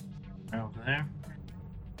 Right over there.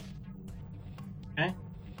 Okay.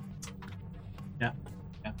 Yeah.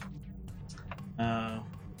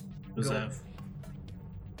 Was Go that? ahead.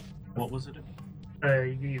 What was it? You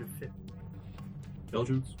can either fit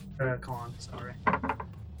Belgians? con, sorry.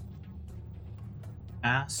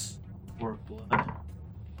 Pass, Orcblood,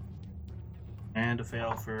 and a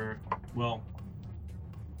fail for, well,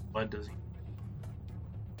 what does he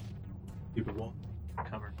Keep it wall.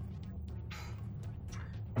 cover?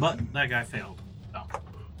 But that guy failed. So.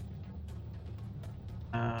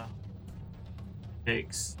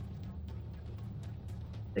 Takes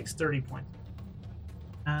 30 points.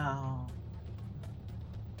 now.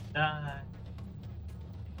 Die.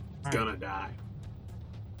 It's gonna die.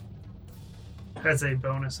 As a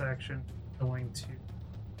bonus action, going to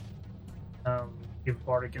give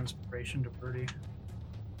Bardic Inspiration to Birdie.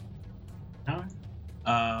 No.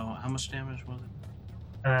 How much damage was it?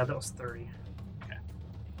 That was 30.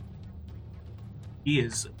 He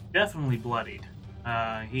is definitely bloodied.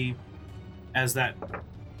 As that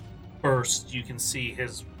burst, you can see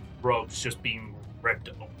his robes just being ripped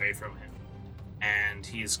away from him. And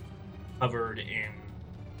he's covered in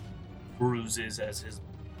bruises as his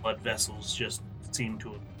blood vessels just seem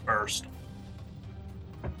to have burst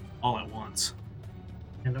all at once.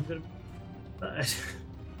 And I'm going to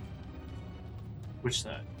Which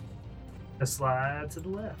side? slide to the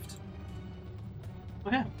left.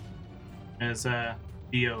 Okay. As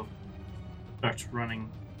Dio starts running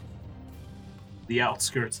the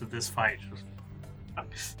outskirts of this fight.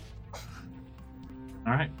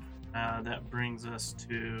 Alright. That brings us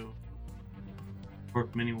to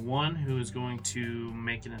Orc Mini 1, who is going to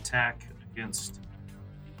make an attack against.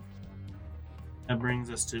 That brings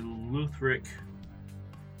us to Luthric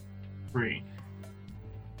 3,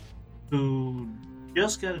 who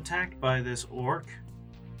just got attacked by this orc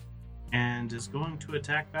and is going to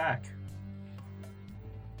attack back.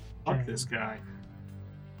 Fuck this guy.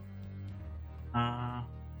 I'm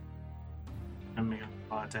making a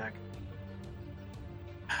claw attack.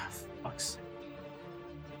 Fuck's sake.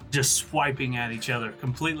 Just swiping at each other,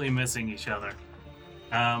 completely missing each other.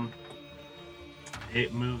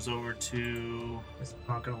 It moves over to It's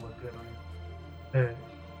not going to look good on you.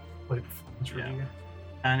 Play performance Yeah. review.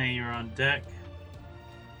 Anna, you're on deck.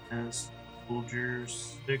 As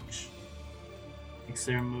soldiers 6 makes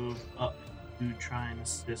their move up to try and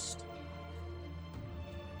assist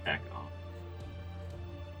back on.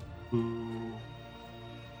 Who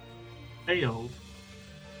failed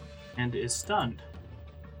and is stunned.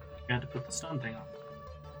 You had to put the stun thing on.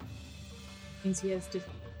 Means he has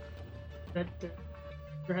that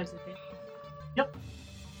or has it. Yep.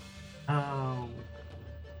 Oh.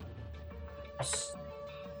 I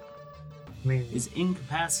mean, Is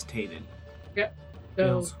incapacitated. So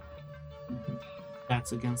Fails.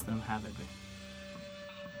 Attacks against them have it.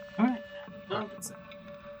 Alright. Well,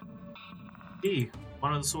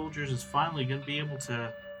 one of the soldiers is finally going to be able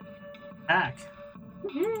to attack.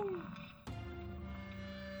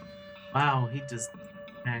 Wow, he just.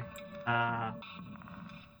 Okay.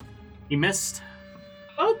 He missed.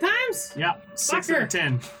 both times. Yep, 6 out of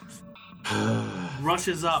 10.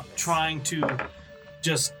 Rushes up, trying to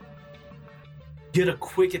just get a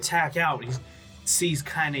quick attack out. He sees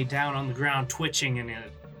Kaine down on the ground, twitching, and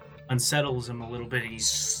it unsettles him a little bit. He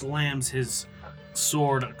slams his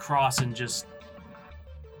sword across and just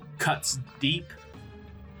cuts deep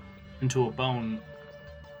into a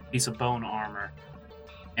piece of bone armor.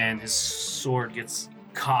 And his sword gets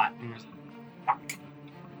caught and fuck,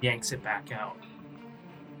 yanks it back out.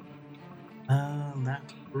 That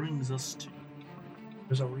brings us to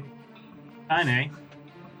there's a re. Kaine.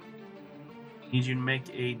 Need you to make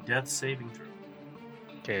a death saving throw.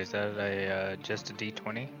 Okay, is that just a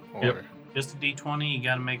D20? Or Yep. Just a d20, you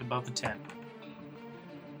gotta make above the 10.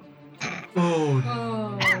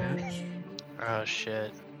 Oh. Oh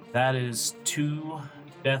shit. That is 2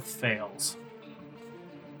 death fails.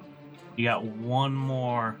 You got one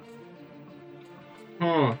more.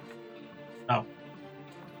 Huh. Oh.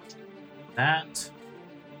 That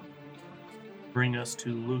bring us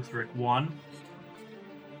to Luthric 1,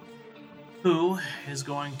 who is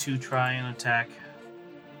going to try and attack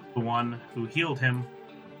the one who healed him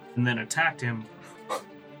and then attacked him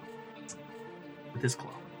with his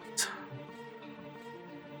claw.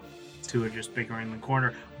 Two are just bickering in the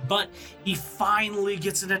corner, but he finally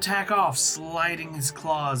gets an attack off, sliding his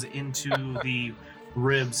claws into the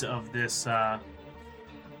ribs of this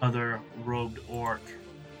other robed orc.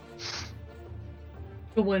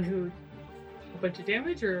 The one who a bunch of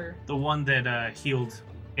damage, or The one that healed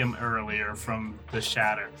him earlier from the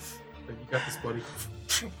shatter. You got this, buddy.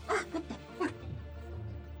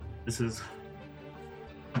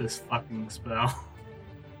 This fucking spell.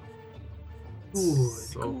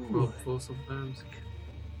 So helpful sometimes.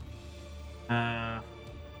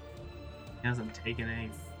 He hasn't taken any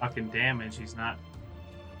fucking damage. He's not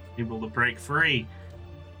able to break free.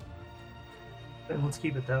 Then let's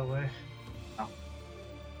keep it that way.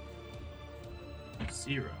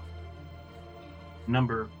 0.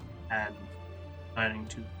 Number had deciding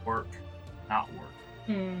to work, not work.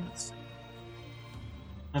 Let's see.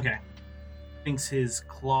 Okay. Sinks his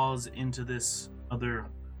claws into this other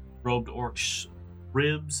robed orc's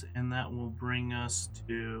ribs, and that will bring us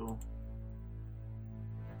to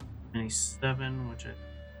 27, which I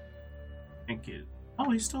think is. Oh,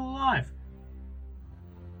 he's still alive.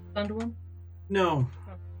 Stunned one? No.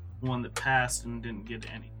 Oh. One that passed and didn't get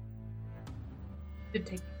any. Did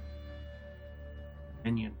take.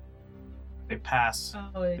 Minion. They pass.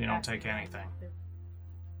 Oh, They don't take anything.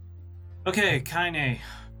 Okay, Kaine.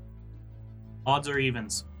 Odds or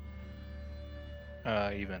evens?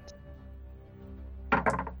 Evens.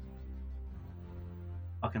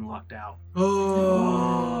 Fucking lucked out.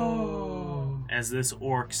 Oh. As this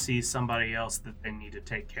orc sees somebody else that they need to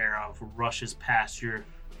take care of, rushes past your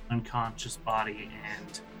unconscious body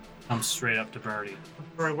and comes straight up to Birdie.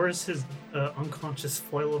 Alright, where's his unconscious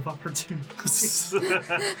flail of opportunity?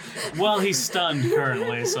 Well, he's stunned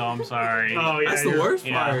currently, so I'm sorry. Oh, yeah, That's the worst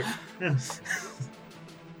yeah. part.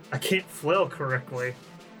 I can't flail correctly.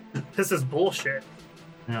 This is bullshit.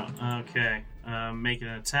 No, okay. Make an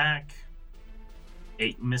attack.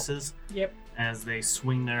 8 misses. Yep. As they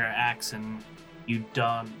swing their axe and you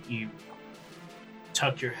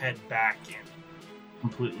tuck your head back and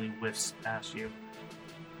completely whiffs past you.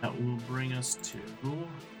 That will bring us to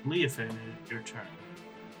Leofin. Your turn.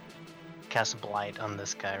 Cast Blight on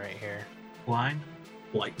this guy right here. Blind?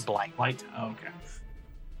 Blight. Light? Oh, okay.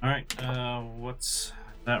 Alright, what's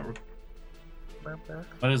that?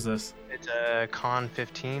 What is this? It's a con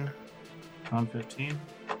 15. Con 15?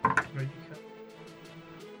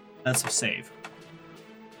 That's a save.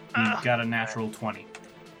 You got a natural 20.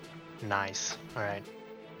 Nice. Alright.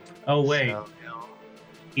 Oh, wait. So,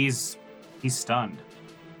 He's stunned.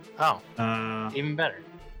 oh, Uh, even better.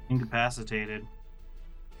 incapacitated.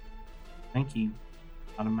 I think he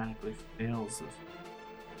automatically fails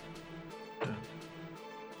this.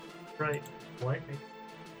 Right. Lightning.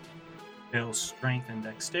 Fails strength and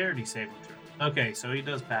dexterity saving throw. Okay, so he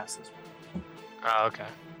does pass this one. Oh, okay.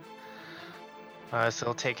 So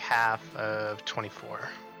he'll take half of 24.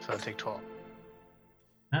 So he'll take 12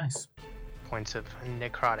 Nice. points of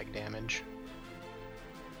necrotic damage.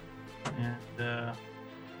 And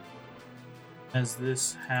as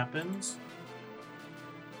this happens,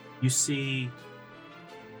 you see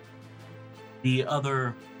the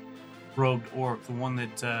other robed orc, the one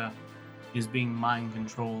that is being mind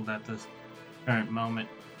controlled at the current moment.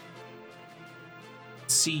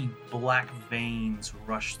 See black veins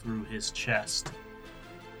rush through his chest.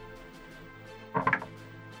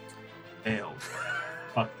 Failed.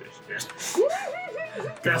 Fuck this shit.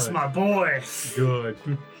 That's my boy. Good.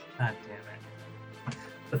 God damn it.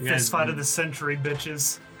 The You guys fist fight win. of the century,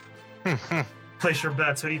 bitches. Place your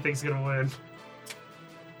bets. Who do you think's gonna win?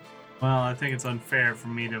 Well, I think it's unfair for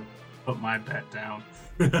me to put my bet down.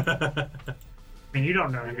 I mean, you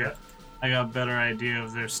don't know yet. I got a better idea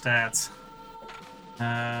of their stats.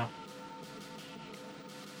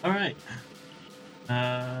 Alright.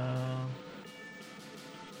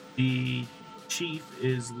 The chief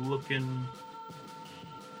is looking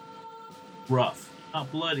rough.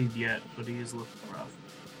 Not bloodied yet, but he is looking rough.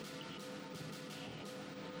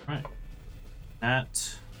 Alright.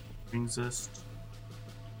 That brings us to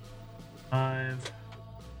 5.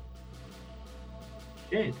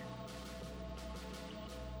 Dead.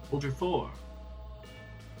 Soldier 4.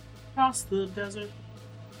 Across the desert.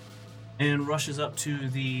 And rushes up to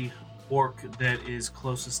the orc that is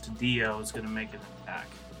closest to Dio. Is going to make an attack.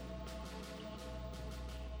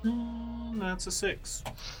 That's a 6.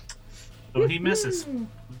 So he misses.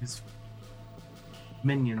 His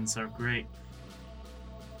minions are great.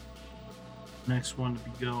 Next one to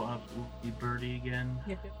go up will be Birdie again.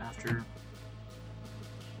 Yep. After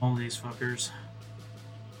all these fuckers.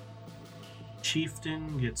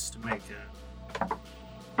 Chieftain gets to make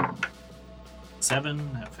a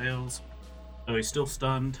 7. That fails. So he's still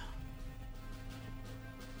stunned.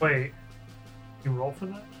 Wait, you roll for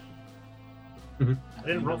that? Mhm. I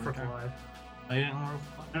didn't roll for 5. I didn't roll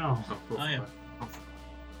for 5. No. Oh, yeah.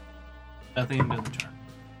 At the end of the turn.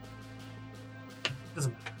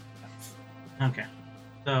 Doesn't matter. Okay.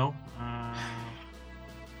 So,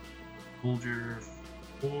 Soldier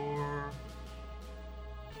 4.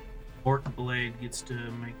 Orcblood gets to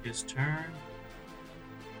make his turn.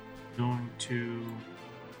 Going to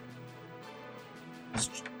this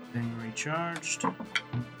thing recharged.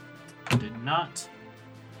 Did not.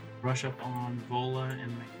 Rush up on Vola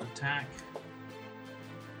and make an attack.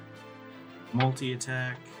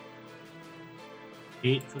 Multi-attack.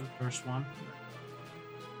 8 for the first one.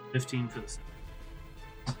 15 for the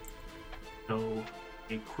second. So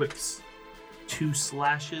a quick 2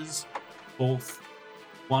 slashes, both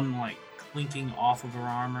one like clinking off of her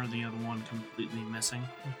armor, the other one completely missing.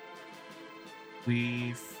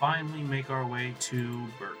 We finally make our way to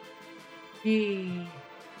Bert. Hey.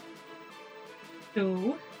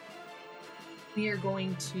 So we are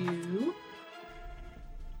going to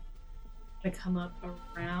come up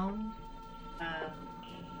around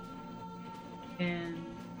and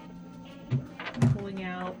pulling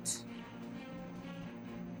out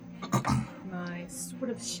my sword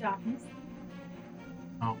of sharpness.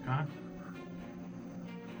 Okay.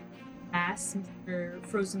 Ass Mr.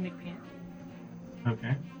 Frozen McPant.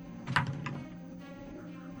 Okay.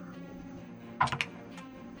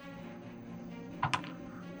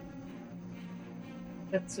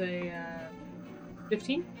 That's a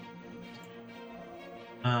 15.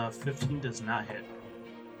 15 does not hit.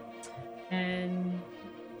 And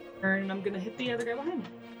turn, I'm gonna hit the other guy behind me.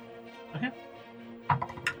 Okay.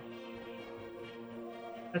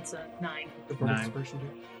 That's a 9. The 9. inspiration do?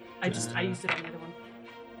 I used it on the other one.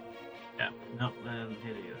 Yeah, nope, that doesn't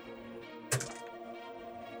hit either.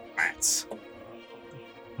 Rats.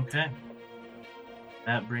 Okay.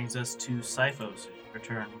 That brings us to Syphos.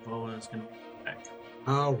 Return. Vola is going to be back.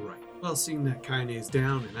 Alright. Well, seeing that Kaine is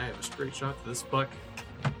down and I have a straight shot to this buck.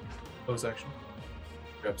 Close action.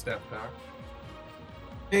 Grab staff power.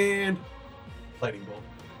 And lightning bolt.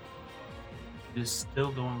 It is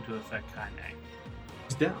still going to affect Kaine.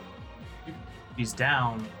 He's down. He's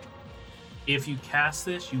down. If you cast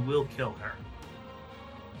this, you will kill her.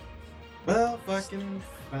 Well, fucking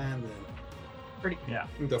fine then. Pretty cool. Yeah.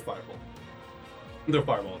 Do fireball. Do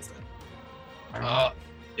fireball instead.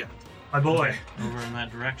 Yeah. My boy. Over in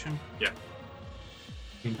that direction.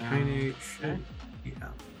 And Um, Kaine okay. should be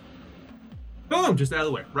out. Boom! Just out of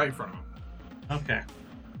the way, right in front of him. Okay.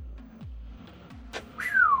 You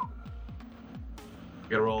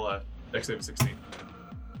gotta roll a dex save of 16.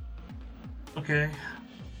 Okay.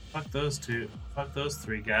 Fuck those two. Fuck those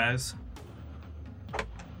 3 guys.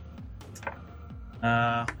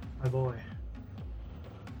 My boy.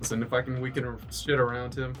 Listen, if I can weaken shit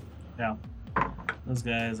around him. Yeah. Those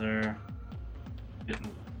guys are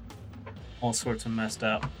getting all sorts of messed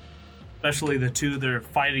up. Especially the 2 that are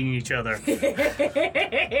fighting each other.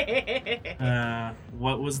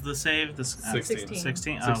 What was the save? This 16.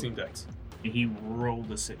 16? 16 dex. He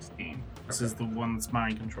rolled a 16. This is the one that's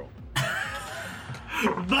mind control.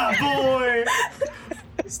 My boy!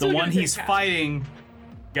 The one he's fighting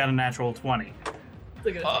got a natural 20.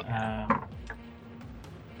 Look at it.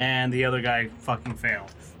 And the other guy fucking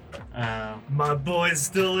failed. My boy's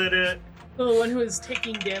still in it. The one who is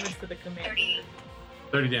taking damage for the commander.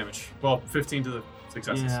 30 damage. Well, 15 to the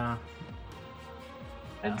successes. Yeah.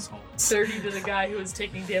 And Assholes. 30 to the guy who is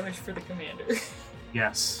taking damage for the commander.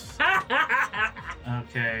 Yes.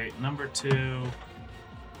 Okay, number 2.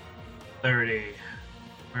 30.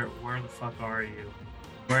 Where the fuck are you?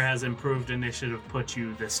 Where has improved initiative put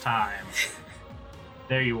you this time?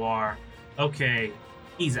 There you are. Okay,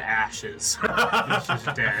 he's ashes. He's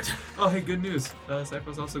just dead. Oh, hey, good news.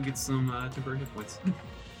 Syphos also gets some temporary hit points.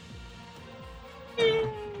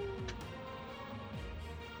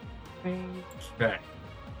 Okay.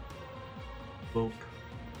 Boop.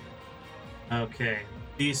 Okay,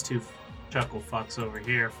 these 2 chuckle fucks over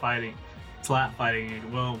here fighting, flat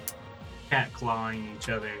fighting, well, cat clawing each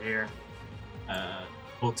other here.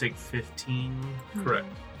 We'll take 15. Correct.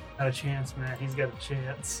 Got a chance, man. He's got a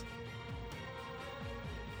chance.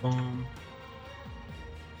 Boom.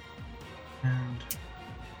 And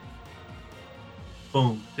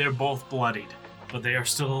boom. They're both bloodied, but they are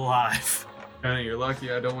still alive. Kaine, you're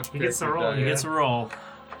lucky I don't want you He to gets the pick roll, your He die. gets a roll.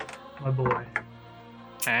 My boy.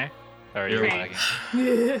 Okay. Or you're You're lagging.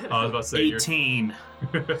 Oh, I was about to say 18.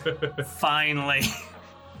 Finally,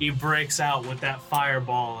 he breaks out with that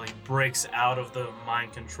fireball. He breaks out of the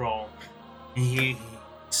mind control. He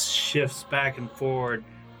shifts back and forth.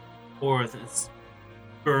 It's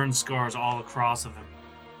burn scars all across of him.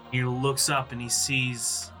 He looks up and he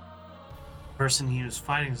sees the person he was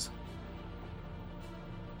fighting.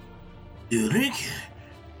 Eric?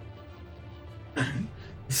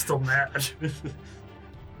 He's still mad.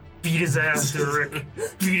 Beat his ass, Derek.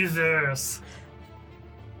 Beat his ass.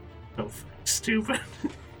 So stupid.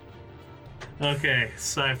 Okay,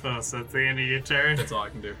 Syphos, that's the end of your turn. That's all I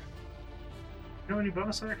can do. You know any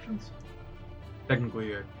bonus actions?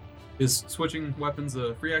 Technically, is switching weapons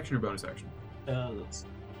a free action or bonus action? That's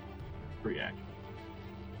free action.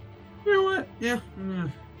 You know what? Yeah, I'm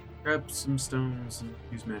gonna grab some stones and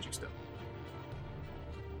use magic stuff.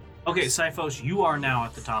 Okay, Syphos, you are now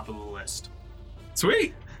at the top of the list.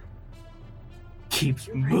 Sweet! Keeps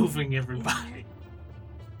moving everybody.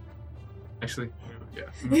 Actually, yeah.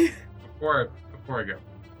 Before I go,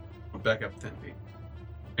 I'll back up 10 feet.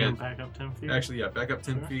 And back up 10 feet? Actually, yeah, back up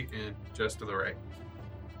 10 Sure. feet and just to the right.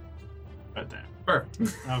 Right there.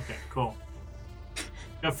 Perfect. Okay, cool.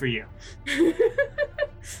 Good for you.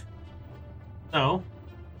 So.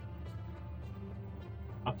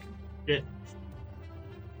 Fucking shit.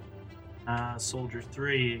 Soldier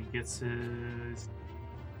 3 gets his.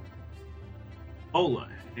 Ola,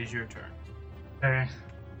 it is your turn. Okay.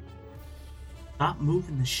 Stop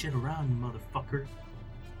moving the shit around, you motherfucker.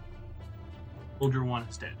 Soldier 1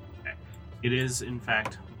 is dead. Okay. It is, in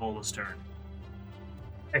fact, Vola's turn.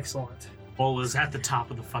 Excellent. Vola's at the top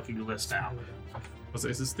of the fucking list now. Is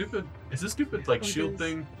this stupid? Is this stupid, like, What shield is-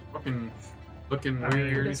 thing fucking looking I mean,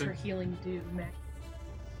 weird or What does her anything? healing do, Mac?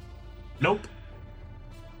 Nope.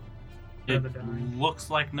 It Further down. looks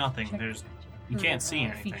like nothing. Check There's you can't see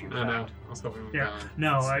anything. feature. in I know. fact. I was hoping we Yeah. found.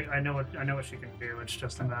 No, I know what she can do. It's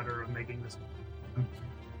just a matter of making this.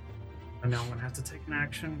 I know I'm gonna have to take an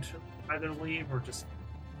action to either leave or just.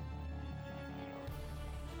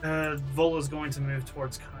 Vola's going to move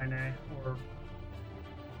towards Kaine, or.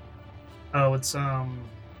 Oh, it's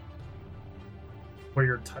where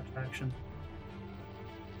your touch action.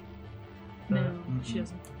 No, she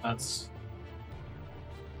doesn't. That's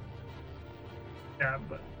Yeah,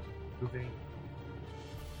 but moving.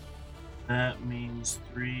 that means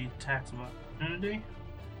 3 attacks of opportunity.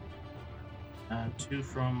 2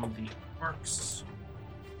 from the orcs.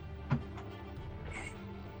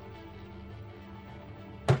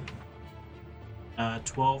 Uh,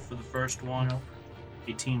 12 for the first one. Nope.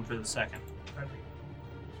 18 for the second.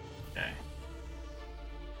 Okay.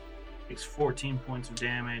 Takes 14 points of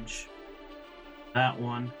damage. That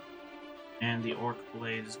one. And the orc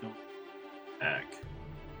blade is going back.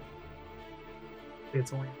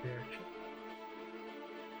 It's only a reaction.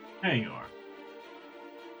 There you are.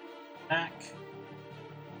 Back.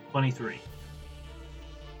 23.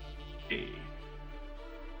 Okay.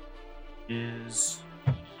 Is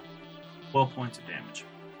 12 points of damage.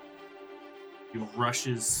 He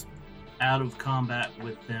rushes out of combat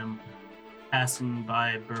with them, passing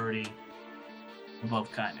by Birdie above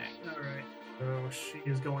Kaine. Alright, so she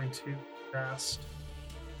is going to cast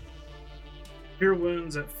Cure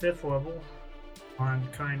Wounds at 5th level on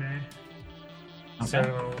Kaine. Okay.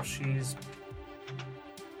 So she's.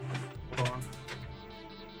 Hold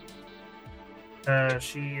on.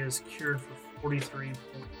 She is cured for 43 points.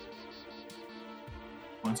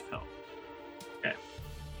 Points of health.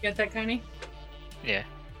 You got that, Kaine? Yeah.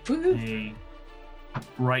 Woohoo! A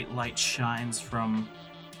bright light shines from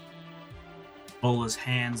Vola's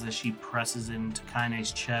hands as she presses into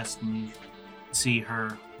Kaine's chest, and you see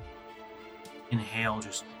her inhale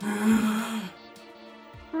just.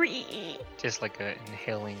 Just like a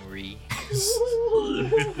inhaling re.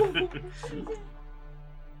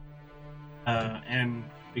 And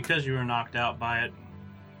because you were knocked out by it,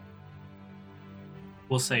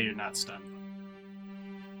 we'll say you're not stunned.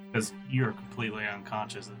 Because you're completely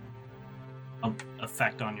unconscious of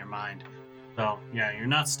effect on your mind. So, yeah, you're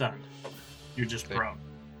not stunned. You're just Good. prone.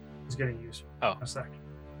 He's getting used Oh. a second.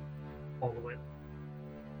 All the way.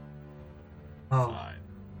 Oh, 5,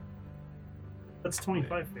 that's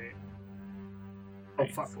 25 feet. Oh,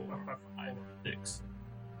 3, fuck. 4, 5, 6.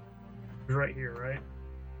 It's right here, right?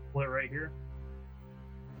 What, right here?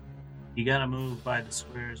 You gotta move by the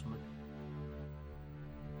squares.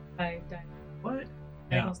 I died. What?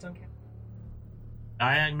 Diagonals don't count.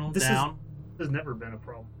 Diagonal This is- down, This has never been a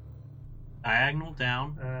problem. diagonal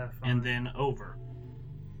down, Fine. and then over.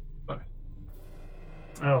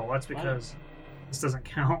 Oh, that's because this doesn't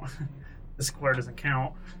count. This square doesn't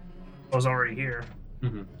count. I was already here.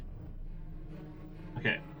 Mm-hmm.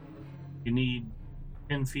 Okay. You need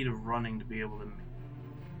 10 feet of running to be able to.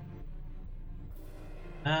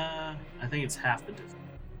 I think it's half the distance.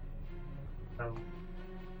 So,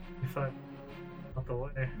 if I out the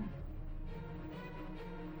way.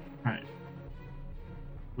 Alright.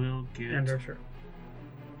 We'll get. And sure.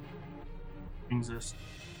 Brings us.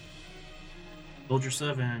 Soldier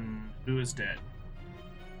 7, who is dead?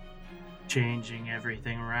 Changing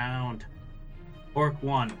everything around. Orc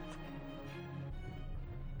 1.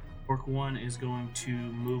 Orc 1 is going to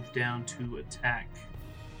move down to attack.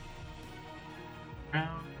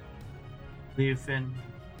 Round. Leofin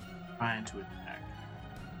trying to attack.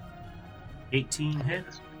 18 hit.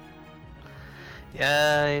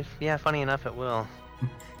 Yeah, funny enough, it will.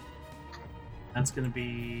 That's going to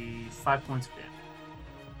be 5 points of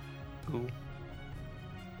damage. Ooh.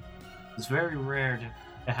 It's very rare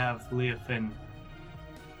to have Leofin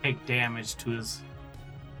take damage to his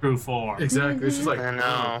true form. Exactly. It's just like, I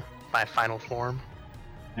know. My final form.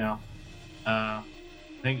 Yeah. I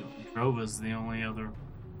think Drova's the only other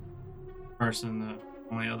person, the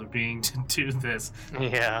only other being to do this.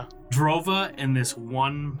 Yeah. Drova and this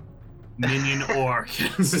one minion orc.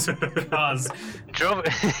 Because,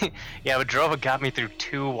 Drova. Yeah, but Drova got me through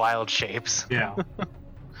 2 wild shapes. yeah.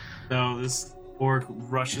 So this orc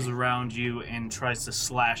rushes around you and tries to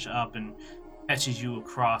slash up and catches you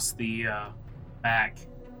across the back.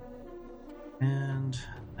 And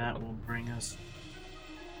that will bring us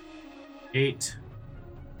 8.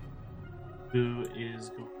 Who is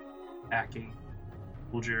attacking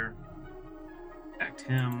soldier? Attacked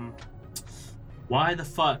him. Why the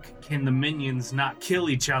fuck can the minions not kill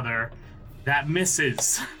each other? That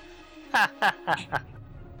misses.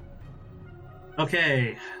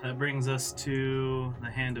 Okay, that brings us to the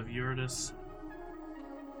hand of Eurydice.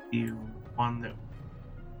 The one that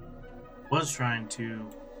was trying to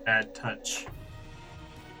bad touch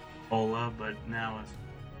Ola, but now is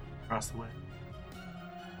across the way.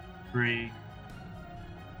 3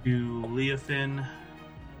 to Leofin.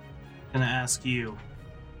 Gonna ask you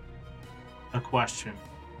a question.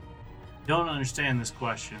 Don't understand this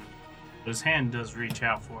question, but his hand does reach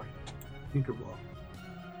out for you. Tinkerbell.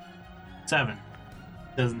 7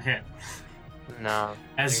 doesn't hit. No.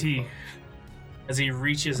 As he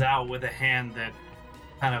reaches out with a hand that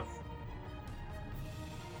kind of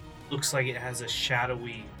looks like it has a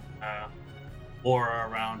shadowy aura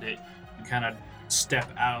around it, you kind of step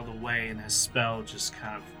out of the way, and his spell just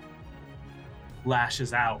kind of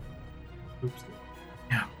lashes out. Oops.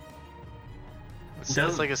 Yeah. It's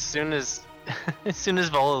like as soon as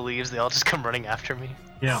Vola leaves, they all just come running after me.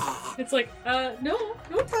 Yeah. It's like, no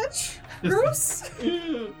touch. Gross.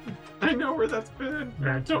 I know where that's been.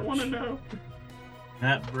 I don't want to know.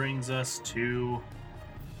 That brings us to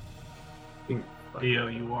Theo.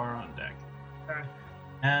 You are on deck. Okay.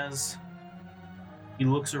 As he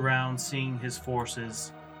looks around, seeing his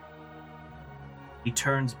forces, he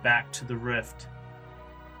turns back to the rift,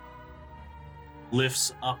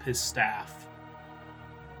 lifts up his staff.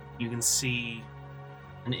 You can see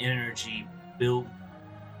an energy build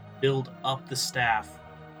up the staff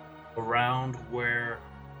around where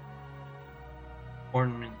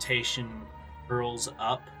ornamentation curls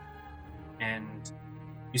up, and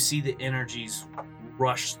you see the energies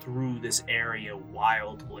rush through this area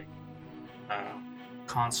wildly,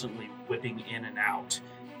 constantly whipping in and out.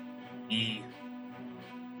 The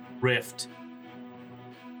rift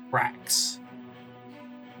cracks,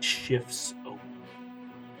 shifts open.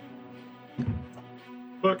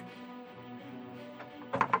 Look.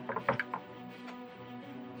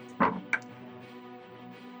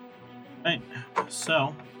 Right,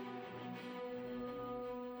 so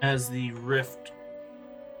as the rift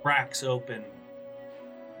cracks open,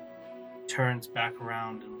 turns back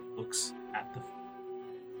around and looks at the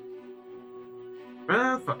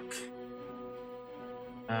Fuck.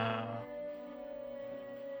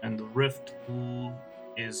 and the rift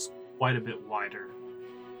is quite a bit wider,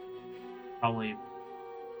 probably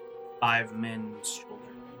 5 men's shoulder.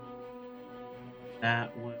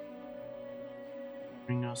 That would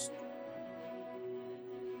bring us to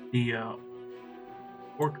the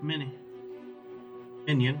orc minion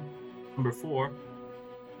number 4.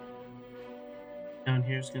 Down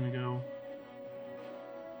here's gonna go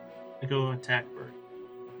attack bird.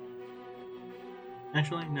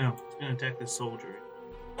 Actually, no, it's gonna attack this soldier.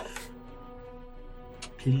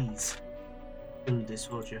 Please kill this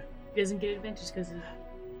soldier. He doesn't get advantage because his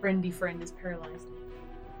friendy friend is paralyzed.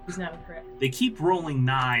 He's not correct. They keep rolling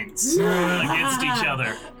 9s against each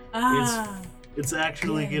other. It's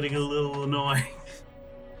actually getting a little annoying.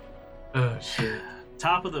 Oh shit.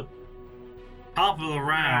 Top of the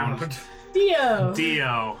round.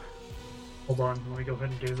 Dio. Hold on, let me go ahead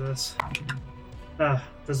and do this.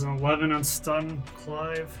 Does an 11 on stun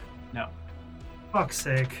Clive? No. Fuck's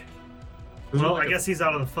sake. Well, I guess he's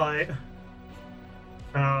out of the fight.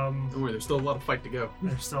 Don't worry, there's still a lot of fight to go.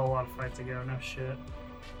 There's still a lot of fight to go, no shit.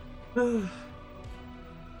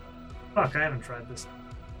 Fuck, I haven't tried this.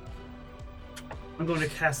 I'm going to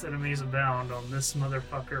cast Enemies Abound on this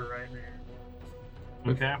motherfucker right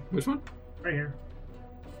now. Okay. Which one? Right here.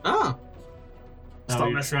 Ah! Stop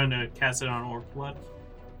you're messing. trying to cast it on Orcblood?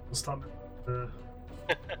 We'll stop.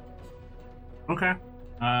 Okay.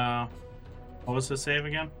 What was the save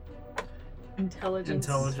again? Intelligence.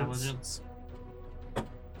 Intelligence.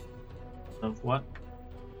 Of what?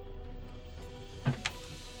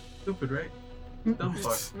 Stupid, right? Dumb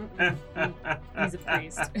fuck. He's a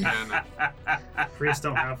priest. Priests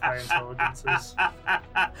don't have high intelligences.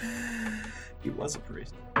 He was a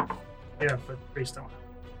priest. Yeah, but priests don't.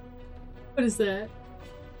 What is that?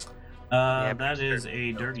 That is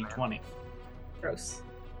a dirty 20. Gross.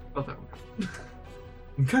 Not that one.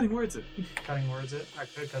 I'm cutting words it. Cutting words it. I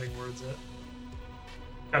could cutting words it.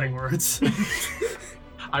 Cutting words.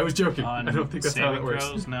 I was joking. On I don't think that's how that saving works.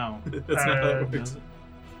 throws? No. That's not how that works. Does it?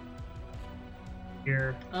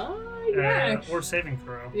 Here. Oh, yeah. Or saving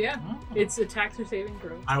throw. Yeah. Oh. It's attacks or saving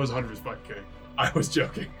throw. I was 100% kidding. I was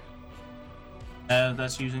joking.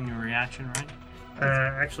 That's using your reaction, right?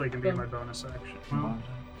 Actually, it can be my bonus action. Well,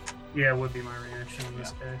 yeah, it would be my reaction in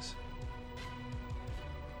this case.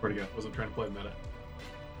 Where'd he go? Wasn't trying to play meta.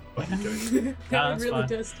 But I'm kidding. No, That that's really fine.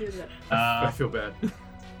 does do that. I feel bad.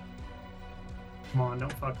 Come on,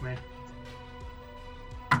 don't fuck me.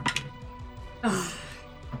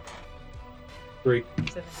 3.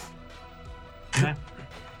 7. Okay.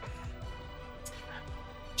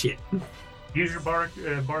 Shit. Use your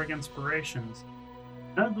bardic inspirations.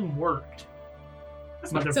 None of them worked.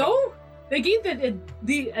 So they gave a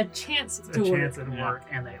chance a to chance work. at Yeah. work,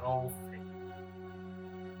 and they all failed.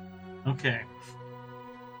 Okay.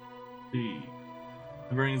 See.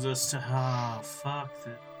 That brings us to fuck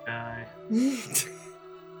this guy.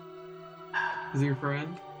 Is he your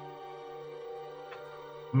friend?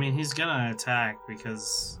 I mean, he's gonna attack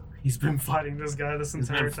because He's been fighting this guy this he's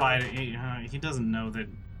entire been time. fighting. He doesn't know that.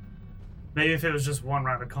 Maybe if it was just one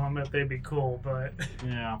round of combat, they'd be cool, but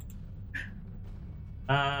Yeah.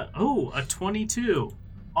 A 22.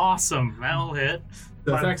 Awesome. That'll hit.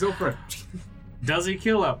 That's Axel friend. Does he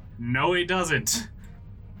kill him? No, he doesn't.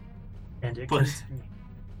 and it But- continues.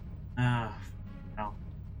 No.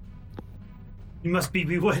 You must be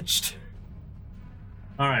bewitched.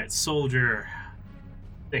 All right, soldier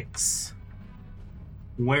 6.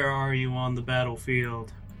 Where are you on the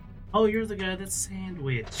battlefield? Oh, you're the guy that's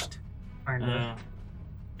sandwiched. Kinda.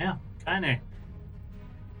 Yeah, kinda.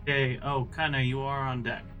 Okay. Oh, kinda. You are on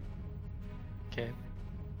deck. Okay.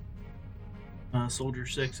 Soldier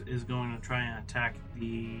 6 is going to try and attack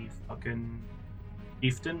the fucking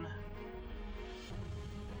chieftain.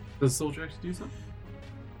 Does Soldier actually do something?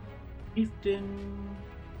 Chieftain.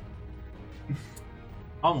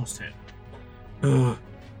 Almost hit.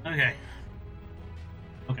 Okay.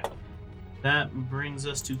 Okay. That brings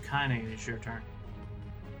us to Kaine. It's your turn.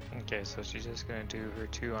 Okay, so she's just gonna do her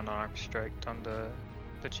 2 unarmed strike on the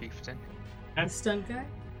chieftain. The stunned guy?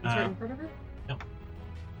 He's right in front of her?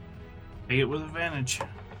 Take it with advantage.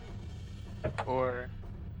 Or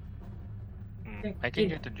Okay, I can you-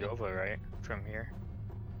 get the Jova right from here.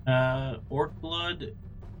 Orcblood.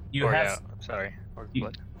 You Or, have sorry,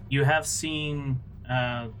 Orcblood. you have seen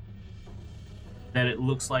that it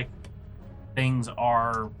looks like things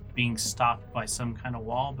are being stopped by some kind of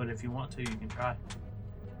wall, but if you want to, you can try.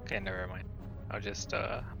 Okay, never mind. I'll just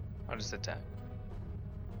attack.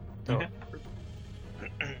 Okay.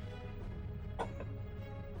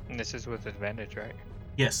 And this is with advantage, right?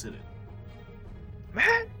 Yes, it is.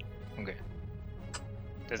 Man. Okay.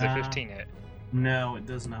 Does a Uh, 15 hit? No, it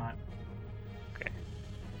does not.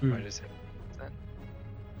 Hmm. What is it?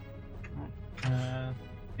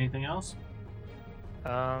 Anything else?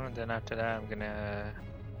 And then after that, I'm gonna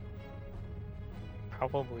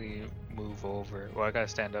probably move over. Well, I gotta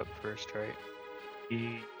stand up first, right?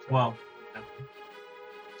 Well,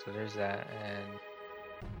 So there's that, and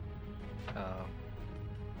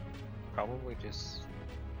probably just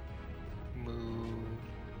move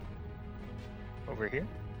over here.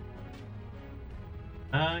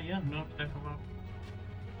 yeah, no attack about.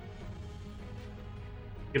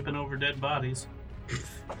 Skipping over dead bodies.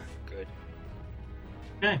 Good.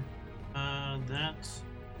 Okay. That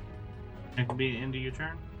can be the end of your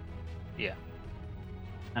turn. Yeah.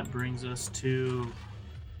 That brings us to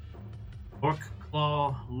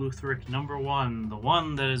Orcclaw Lutheric number 1, the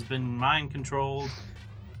one that has been mind controlled,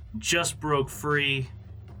 just broke free,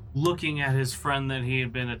 looking at his friend that he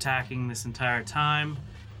had been attacking this entire time,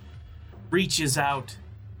 reaches out,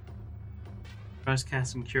 tries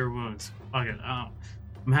casting Cure Wounds. Fuck it.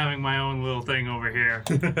 I'm having my own little thing over here.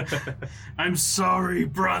 I'm sorry,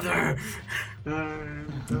 brother.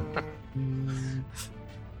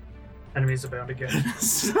 Enemies abound again.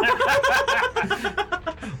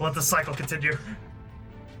 Let the cycle continue.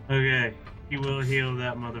 Okay, he will heal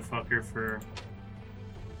that motherfucker for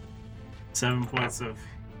 7 points of.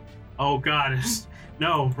 Oh god,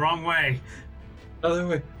 no, wrong way. Other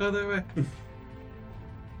way.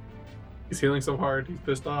 He's healing so hard. He's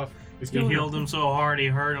pissed off. He healed him so hard he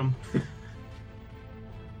hurt him.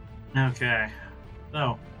 Okay,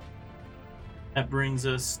 so that brings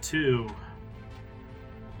us to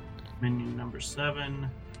minion number 7.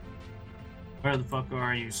 Where the fuck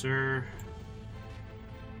are you, sir?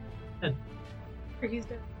 Dead. He's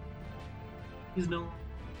dead. He's no.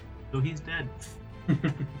 So he's dead.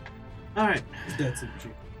 Alright. He's dead, Super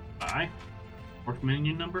Chief. Bye. Orc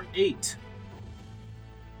minion number 8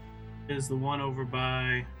 is the one over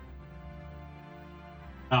by.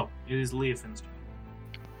 Oh, it is Leofin's turn.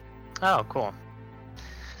 Oh, cool.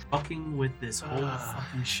 Fucking with this whole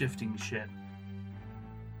fucking shifting shit.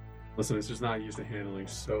 Listen, it's just not used to handling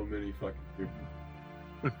so many fucking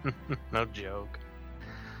people. No joke.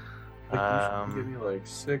 Like, you should give me like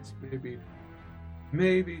 6,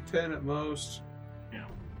 maybe 10 at most. Yeah.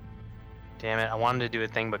 Damn it, I wanted to do a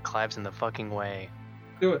thing, but Clive's in the fucking way.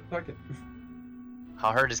 Do it, fuck it.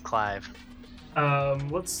 How hurt is Clive?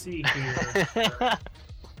 Let's see here.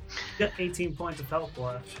 Got 18 points of health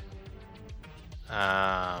left.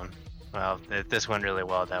 Well, if this went really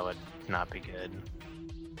well, that would not be good.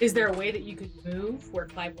 Is there a way that you could move where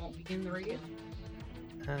Clive won't be in the radius?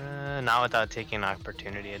 Not without taking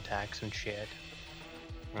opportunity attacks and shit.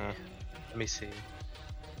 Let me see.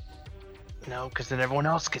 No, because then everyone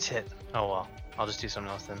else gets hit. Oh well, I'll just do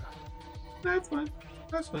something else then. That's fine.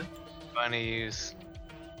 I'm gonna use.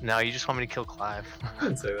 No, you just want me to kill Clive. I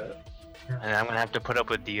didn't say that. And I'm gonna have to put up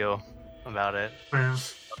with Dio about it. Yeah.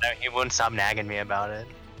 He wouldn't stop nagging me about it.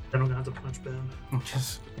 Then I'm gonna have to punch Ben.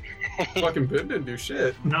 Fucking Ben didn't do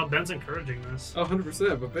shit. No, Ben's encouraging this.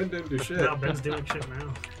 100%, but Ben didn't do shit. No, Ben's doing shit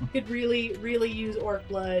now. Could really use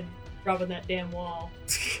Orcblood rubbing that damn wall.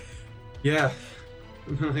 Yeah.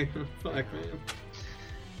 Like, fuck, man.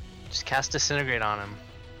 Just cast Disintegrate on him.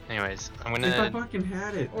 Anyways, I'm If I gonna. fucking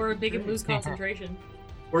had it. Or make him lose concentration.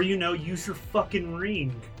 Or, use your fucking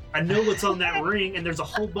ring. I know what's on that ring, and there's a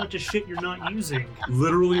whole bunch of shit you're not using.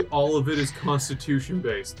 Literally all of it is Constitution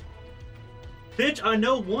based. Bitch, I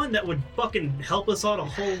know one that would fucking help us out a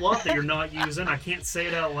whole lot that you're not using. I can't say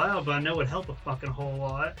it out loud, but I know it would help a fucking whole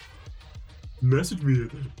lot. Message me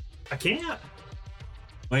at it. I can't.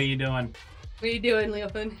 What are you doing? What are you doing,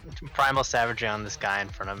 Leofin? Primal Savagery on this guy in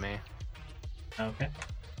front of me. Okay.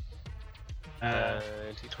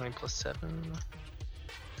 D20 plus 7.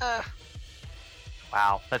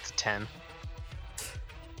 Wow, that's a 10.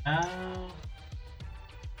 Oh,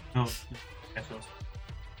 I feel.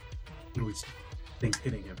 It was things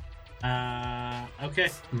hitting him. Okay.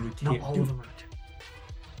 Not all of them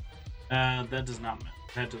are. That does not.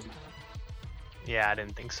 That does not. Yeah, I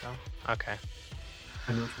didn't think so. Okay.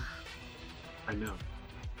 I know.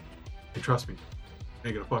 And trust me,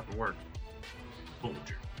 ain't gonna fucking work.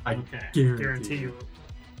 Soldier. I Okay. guarantee you.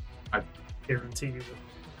 I Guarantee you.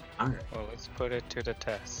 Alright, Well, let's put it to the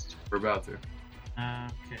test. we're about to.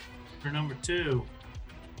 Okay. For number 2.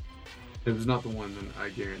 If it was not the one, then I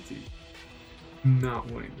guarantee not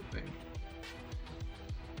winning the thing.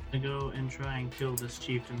 I go and try and kill this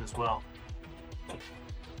chieftain as well.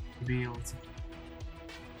 To be able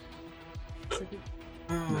to.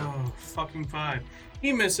 Oh, fucking 5.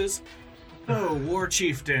 He misses. Oh, war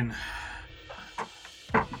chieftain.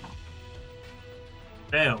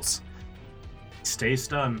 Fails. Stay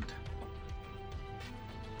stunned.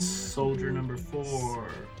 Soldier number 4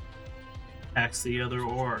 attacks the other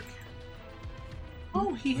orc.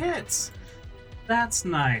 Oh, he hits. That's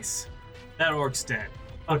nice. That orc's dead.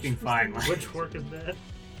 Fucking fine. Which work is that?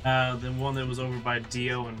 The one that was over by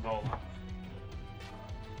Dio and Vola.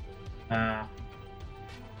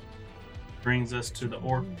 Brings us to the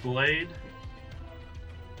orc blade.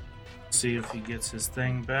 See if he gets his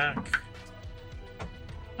thing back.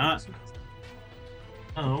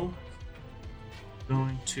 Oh.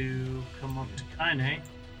 Going to come up to Kaine.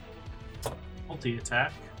 Multi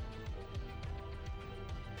attack.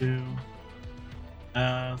 2.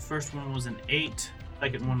 First one was an 8.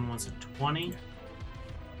 Second one was a 20.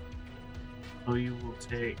 So you will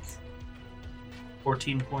take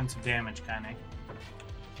 14 points of damage, Kaine.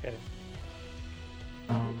 Okay.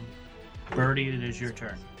 Birdie, it is your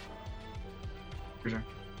turn.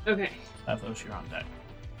 Okay. Syphos, you're on deck.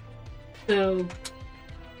 So,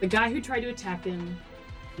 the guy who tried to attack him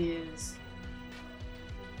is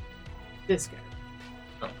this guy.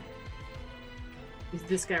 Oh. He's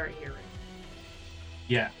this guy right here, right?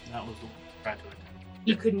 Yeah, that was the one who tried to attack.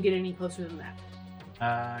 You couldn't get any closer than that.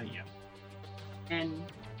 Yeah. And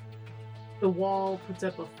the wall puts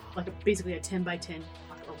up basically a 10 by 10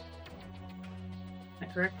 pile. Is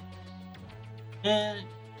that correct? And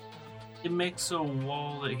it makes a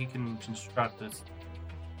wall that he can construct this.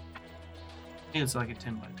 It's like a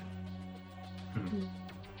 10 by 10. You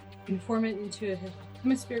can form it into a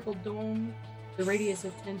hemispherical dome, the radius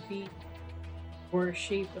of 10 feet, or a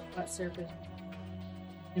shape of flat surface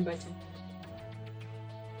 10 by 10.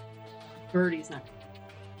 Birdie's not.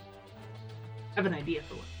 I have an idea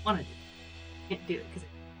for what I want to do. Can't do it because.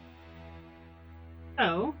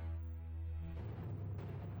 So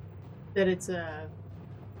that it's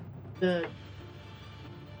the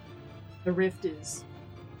rift is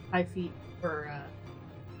 5 feet or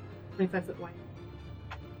 25 foot wide.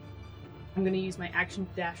 I'm going to use my action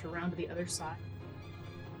to dash around to the other side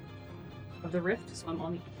of the rift, so I'm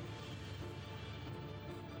on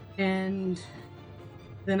the. And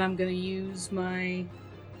then I'm going to use my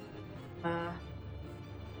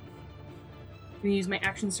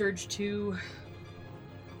action surge to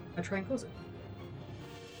try and close it.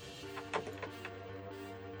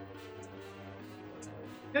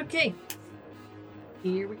 Okay,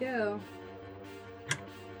 here we go.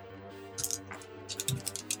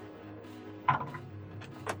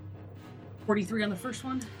 $43 on the first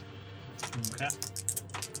one. Okay.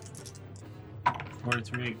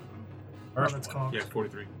 43. Oh, that's called. Yeah,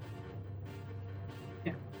 43.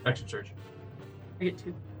 Yeah. Action surge. I get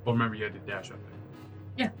 2. Well, remember you had to dash up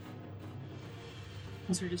there.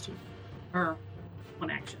 And surge is 2. Or 1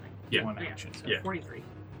 action. Yeah. One action. So Yeah. 43.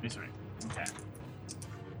 That's right. Okay.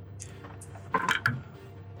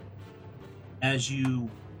 As you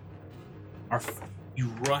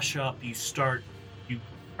rush up, you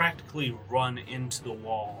practically run into the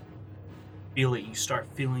wall. Feel it, you start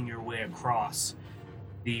feeling your way across.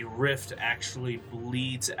 The rift actually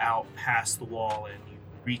bleeds out past the wall and you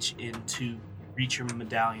reach your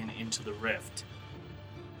medallion into the rift.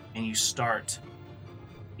 And you start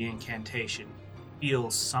the incantation.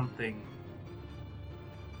 Feel something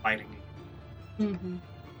fighting you. Mm-hmm.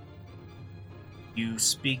 You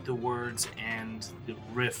speak the words and the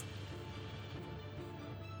rift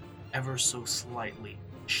ever so slightly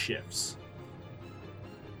shifts.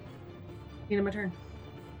 Need my turn.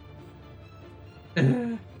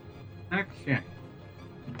 Okay.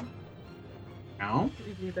 No,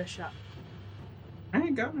 Give me the best shot. I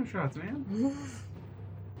ain't got no shots, man.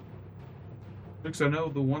 Looks, I know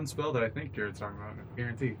the one spell that I think Jared's talking about.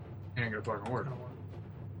 Guaranteed. Ain't gonna fucking work.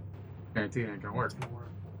 Guaranteed ain't gonna work.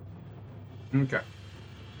 Okay.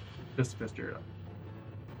 Just to piss Jared up.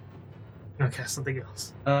 Okay, something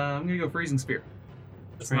else. I'm gonna go Freezing Spear.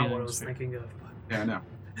 That's not what I was thinking of. Yeah, I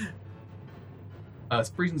know.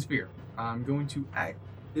 Freezing Spear. I'm going to act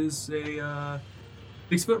as a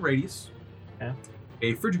 6-foot radius. Yeah.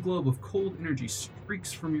 A frigid globe of cold energy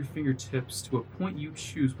streaks from your fingertips to a point you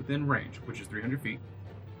choose within range, which is 300 feet,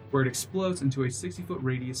 where it explodes into a 60-foot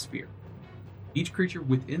radius sphere. Each creature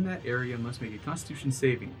within that area must make a Constitution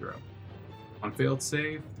saving throw. On failed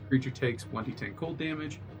save, the creature takes 1d10 cold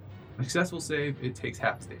damage. On successful save, it takes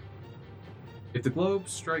half its damage. If the globe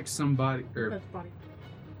strikes somebody, That's body.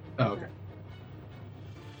 oh, okay.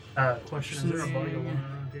 Question: is there a body of water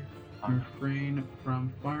around here? Refrain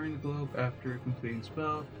from firing the globe after completing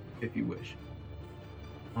spell, if you wish.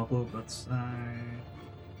 All globe outside.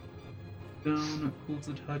 Stone cools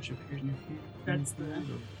the touch, appears in your hand. That's the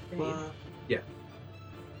Blah. Yeah.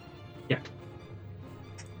 Yeah.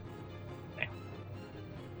 Okay.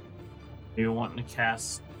 You're wanting to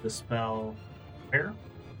cast the spell where?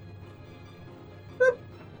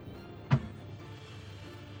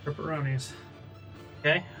 Pepperonis.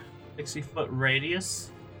 Okay. 60-foot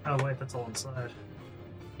radius. Oh wait, that's all inside.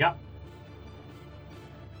 Yep.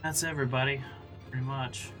 That's everybody, pretty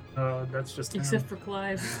much. That's just Except him. for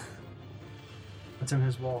Clive. That's in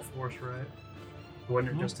his wall of force, right?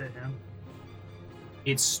 Wouldn't it Mhm. just hit him?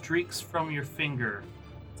 It streaks from your finger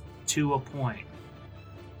to a point.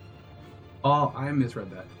 Oh, I misread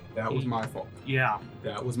that. That was my fault. Yeah.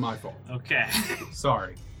 That was my fault. Okay.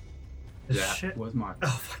 Sorry. That Shit. was my fault.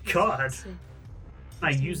 Oh my god. I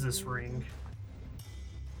use this ring.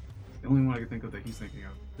 The only one I could think of that he's thinking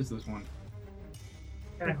of is this one.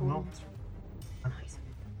 Okay, well. I'm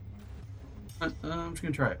just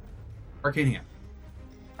gonna try it. Arcane Hand.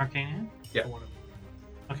 Arcane hand? Yeah.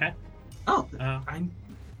 Okay. Oh, Uh,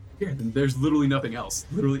 yeah, then there's literally nothing else.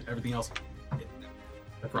 Literally everything else.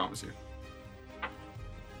 I promise you.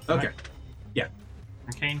 Okay.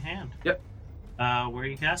 arcane hand. Yep. Where are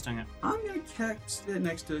you casting it? I'm gonna cast it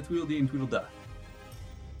next to Tweedledee and Tweedledee.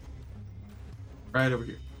 Right over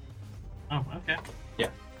here. Oh, okay. Yeah.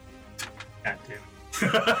 God damn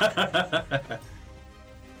it.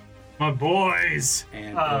 My boys!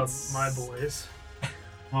 And My boys.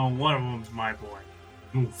 Well, one of them's my boy.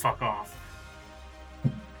 Ooh, fuck off.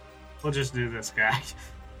 We'll just do this guy.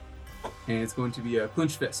 And it's going to be a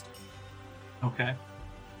clenched fist. Okay.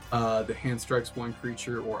 The hand strikes one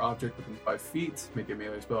creature or object within 5 feet. Make a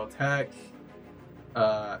melee spell attack.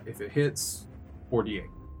 If it hits, 4d8.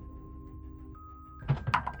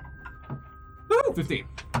 Woo! 15.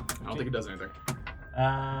 I don't think it does anything.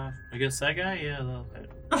 Against that guy? Yeah, that'll hit.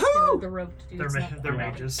 The roped dudes. They're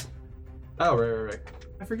mages. Oh, right.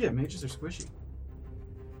 I forget, mages are squishy.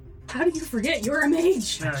 How do you forget you're a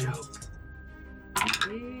mage? Yeah,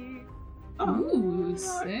 Ooh, not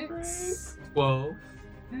 6. 12,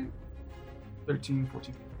 13,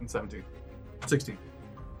 14, and 17. 16.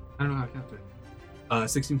 I don't know how to count it.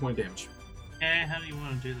 16 point damage. Okay, how do you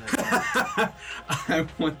want to do that? I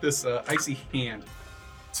want this icy hand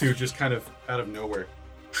to just kind of out of nowhere,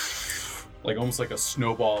 like almost like a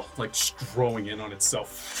snowball, like just growing in on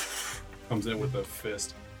itself, comes in with a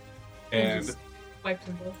fist, and Just wiped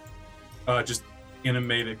them both. just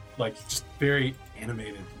animated, like just very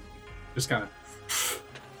animated, just kind of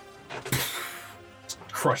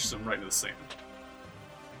crushes him right into the sand.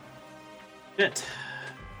 Shit.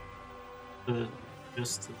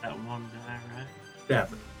 Just that one guy, right? Yeah.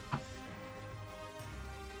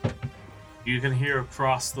 You can hear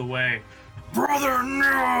across the way, "Brother,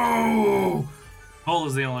 no!" Cole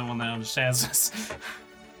is the only one that understands this.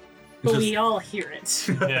 But we all hear it.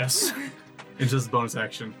 Yes. It's just bonus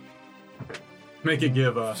action. Make it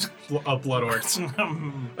give a blood orc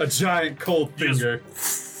a giant cold finger.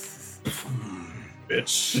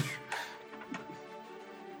 Bitch.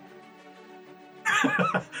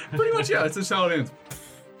 Pretty much, yeah. That's just how it ends.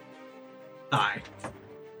 Die.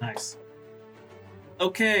 Nice.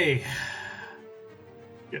 Okay.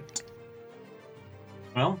 Good.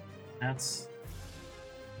 Well, that's...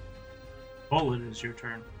 Cole, it is your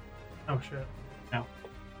turn. Oh shit. No.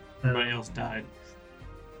 Everybody else died.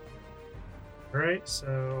 Alright,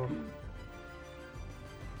 so.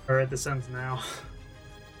 Alright, this ends now.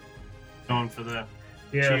 Going for the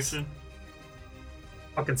Yes. chieftain.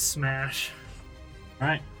 Fucking smash.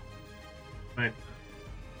 Alright. Wait.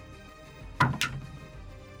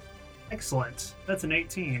 Excellent. That's an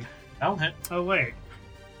 18. That'll hit. Oh, wait.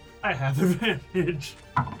 I have advantage.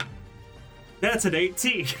 That's an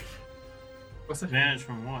 18. What's that? Advantage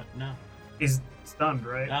from what? No. He's stunned,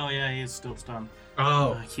 right? Oh, yeah, he's still stunned.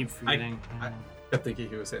 Oh, I keep forgetting. I kept thinking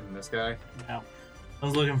he was hitting this guy. No. I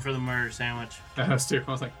was looking for the murder sandwich. I was too.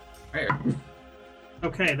 I was like, hey.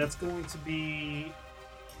 Okay, that's going to be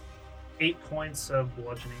 8 points of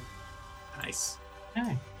bludgeoning. Nice.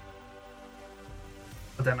 Okay.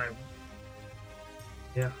 But then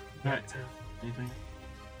yeah. Alright. Anything?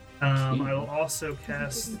 I will also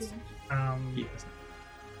cast Yes.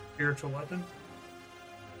 spiritual weapon.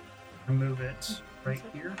 And move it right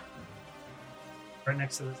here. Right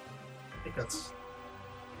next to this. I think that's.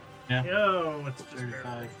 Yeah. Yo, it's just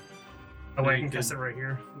 35. Oh, wait, I can Good. cast it right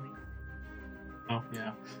here. Oh,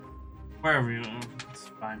 yeah. Wherever you it's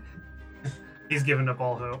fine. He's given up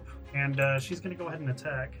all hope. And she's going to go ahead and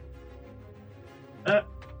attack.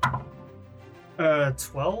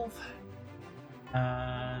 12?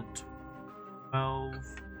 12. I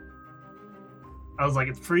was like,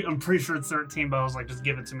 I'm pretty sure it's 13, but I was like, just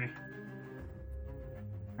give it to me.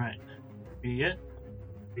 Right. Be it?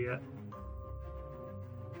 Yeah.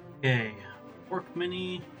 Okay. Orc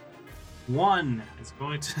Mini 1 is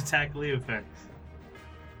going to attack Leofin.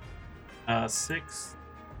 6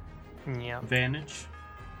 Yeah. advantage.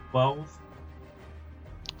 12.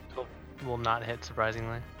 Will not hit,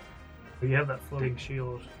 surprisingly. But you have that floating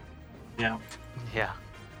shield. Yeah. Yeah.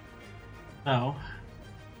 Oh.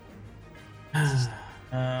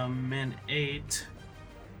 And 8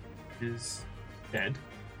 is dead.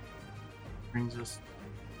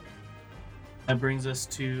 That brings us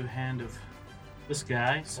to hand of this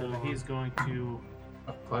guy, so Hold on. he's going to...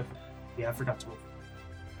 Oh, Clive. Yeah, I forgot to.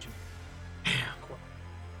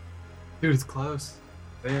 Dude, it's close.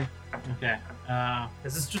 There. Okay.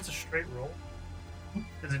 Is this just a straight roll?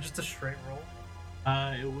 Is it just a straight roll?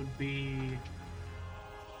 It would be...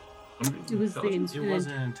 It was the It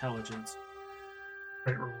wasn't intelligence.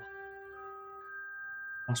 Straight roll.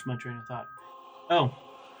 Lost my train of thought. Oh.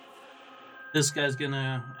 This guy's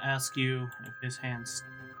gonna ask you if his hands...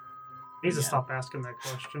 He needs to Yeah. stop asking that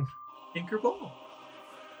question. Anchor ball.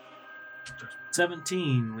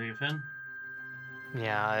 17, Leofin.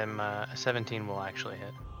 Yeah, I'm 17 will actually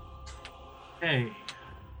hit. Okay.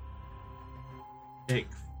 Take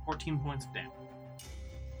 14 points of damage.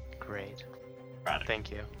 Great. Got it.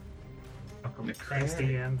 Thank you. Thanks,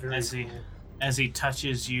 DM. Very As he, cool. as he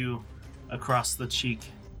touches you across the cheek.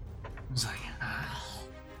 He's like,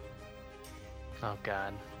 Oh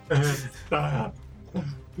god.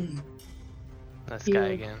 This guy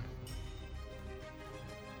again.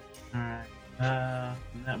 Alright.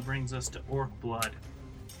 That brings us to Orcblood.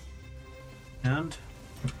 And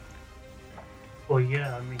Well,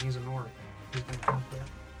 yeah, I mean, he's an orc. He's gonna help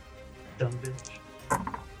that dumb bitch.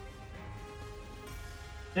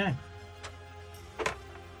 okay.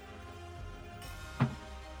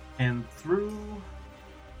 And through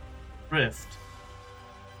rift,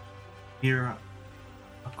 hear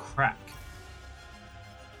a crack,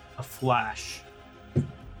 a flash,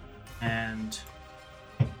 and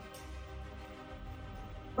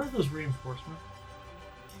Where are those reinforcements?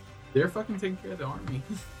 They're fucking taking care of the army.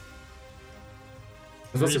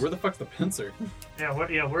 I was about to say, where the fuck's the pincer? Yeah, what?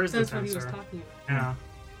 Yeah, where's That's the what he was pincer? talking about.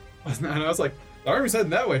 Yeah. And I was like, the army's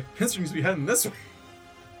heading that way. Pincer needs to be heading this way.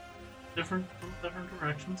 different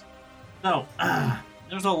directions. No,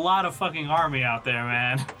 there's a lot of fucking army out there,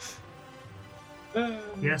 man.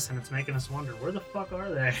 Yes, and it's making us wonder, where the fuck are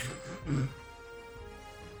they?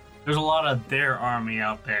 There's a lot of their army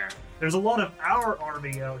out there. There's a lot of our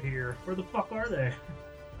army out here. Where the fuck are they?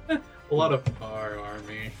 A lot of our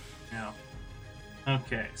army. Yeah.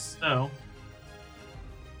 Okay, so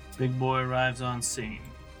big boy arrives on scene.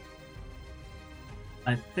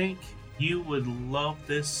 I think you would love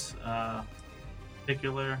this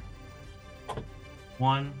particular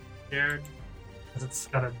one, Jared. Because it's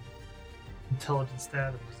got an intelligence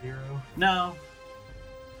stat of 0. No.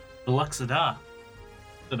 Luxada.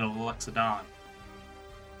 Instead of Luxadon.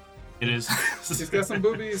 It is. He's got some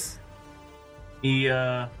boobies. He,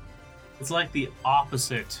 it's like the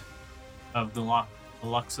opposite of the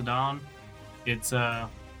Luxadon. It's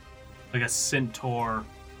like a centaur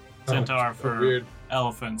for weird.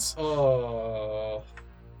 elephants. Oh,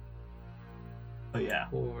 But yeah,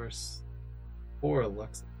 poor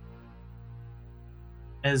Alexa.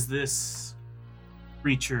 as this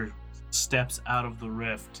creature steps out of the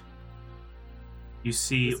rift, you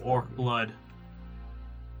see Orcblood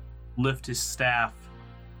lift his staff,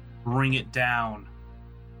 bring it down,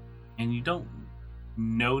 and you don't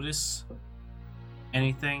notice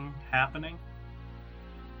anything happening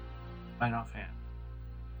right offhand.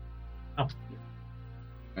 Oh,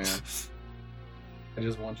 Man, I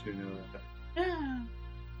just want you to know that. yeah.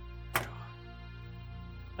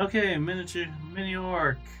 Okay, mini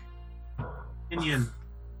orc, Indian.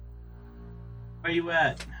 Where you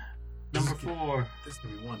at? Number 4. This is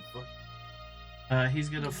gonna be one fuck. He's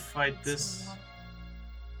gonna fight this.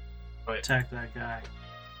 Attack that guy.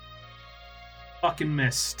 Fucking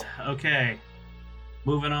missed. Okay.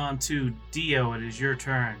 Moving on to Dio. It is your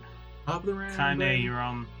turn. Top of the round. Kane, baby. you're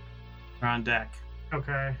on deck.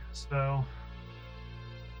 Okay, so...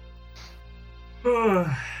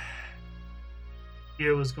 He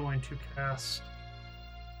was going to cast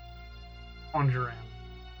Conjuring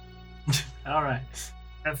Alright.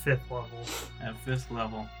 at 5th level. At 5th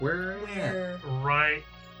level. Where? Right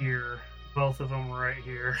here. Both of them right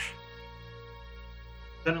here.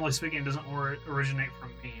 Generally speaking, it doesn't originate from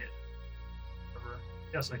me.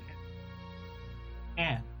 Yes, I can.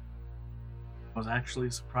 And I was actually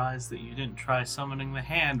surprised that you didn't try summoning the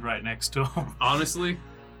hand right next to him. Honestly,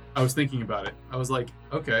 I was thinking about it. I was like,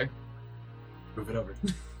 okay, move it over,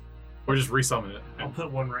 or just resummon it. I'll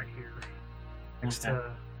put one right here. Next Okay.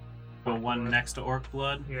 to... But one next to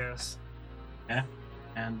Orcblood. Yes. Okay.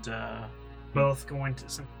 And Both going to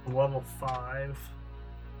level 5.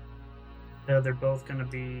 They're both going to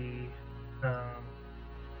be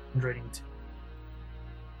rating 2.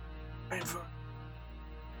 and for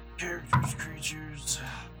characters, creatures,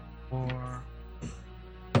 or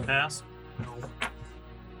pass.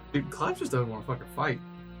 Dude, Clive just doesn't want to fucking fight.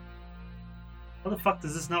 How the fuck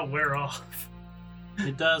does this not wear off?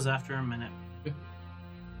 It does after a minute. I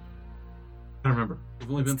don't remember. We've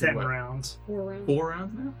only been It's through 10 what, rounds. 4 rounds. 4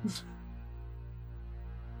 rounds now?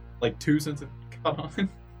 Like 2 since it got on.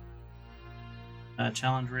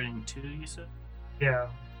 Challenge rating 2, you said? Yeah.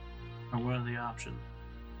 Or what are the options?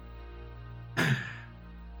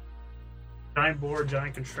 Giant boar,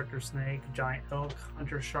 giant constrictor snake, giant elk,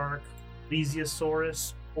 hunter shark,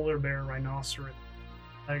 plesiosaurus, polar bear, rhinoceros,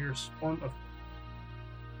 tiger, swarm of...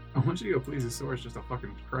 I want you to go Plesiosaurus just to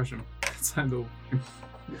fucking crush him. Outside the...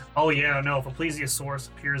 Oh yeah, no, if a plesiosaurus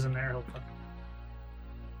appears in there, he'll fucking...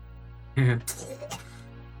 And...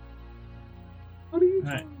 What are you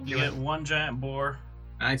Alright, you get one giant boar.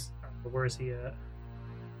 Nice. Where is he at?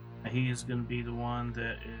 He is going to be the one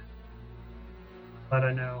that is... But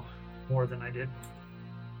I know more than I did.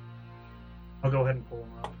 I'll go ahead and pull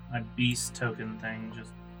him up. My beast token thing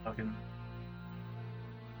just fucking...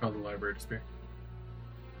 Oh, the library despair.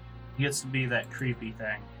 He gets to be that creepy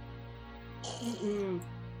thing. Mm-mm.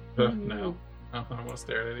 No. Oh, I almost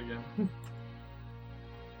stared at it again.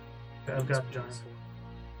 I've got giant.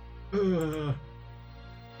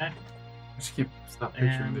 I just can't stop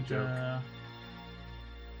picturing And the joke.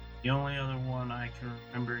 the only other one I can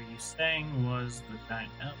remember you saying was the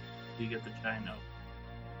giant elk. You get the giant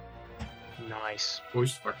elk. Nice. Oh,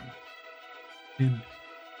 just fucking.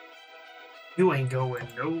 You ain't going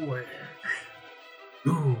nowhere.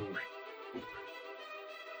 Ooh.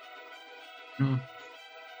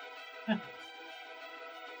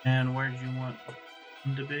 And where did you want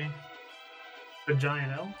him to be? The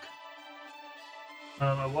giant elk?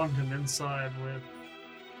 I want him inside with...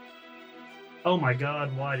 Oh my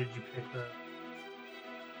god, why did you pick that?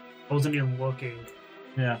 I wasn't even looking.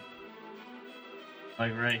 Yeah.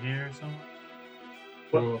 Like right here or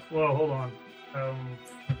something? Whoa, hold on.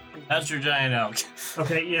 That's your giant elk.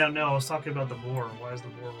 Okay, yeah, no, I was talking about the boar. Why is the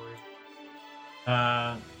boar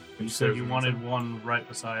worried? You said you wanted one right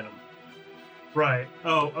beside him. Right.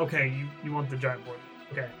 Oh, okay, you want the giant boar.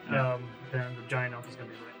 Okay, Yeah. then the giant elk is gonna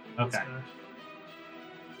be right. Okay.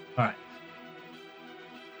 Alright.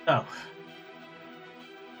 So.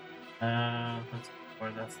 That's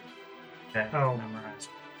where that's. Okay, Oh. memorized.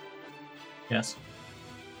 Yes.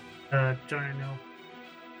 Giant elk.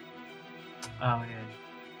 Oh, yeah.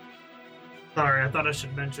 Sorry, I thought I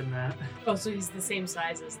should mention that. Oh, so he's the same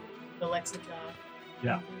size as the Lexijaw.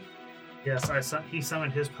 Yeah. Yes, he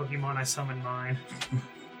summoned his Pokemon, I summoned mine.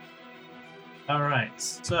 Alright,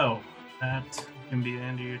 so that can be the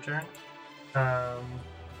end of your turn.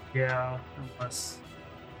 Yeah, unless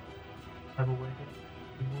I've awakened.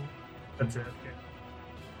 That's it.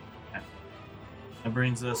 Okay. That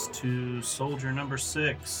brings us to soldier number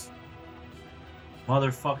 6.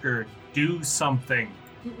 Motherfucker, do something.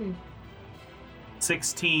 Mm-mm.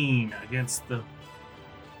 16 against the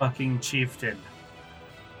fucking chieftain.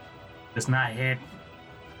 Does not hit.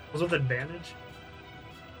 Was with advantage?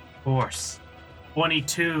 Of course.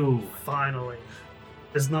 22. Finally.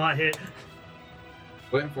 Does not hit.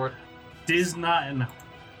 Waiting for it. Does not. No.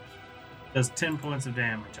 Does 10 points of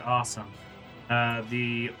damage. Awesome.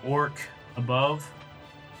 The orc above,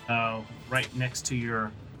 right next to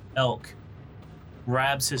your elk,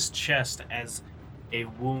 grabs his chest as a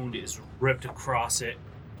wound is ripped across it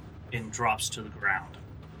and drops to the ground.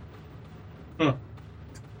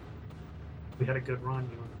 We had a good run.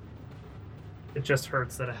 It just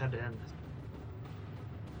hurts that I had to end this.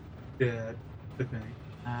 Yeah, the thing.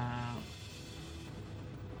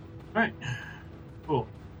 Alright. Cool.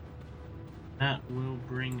 That will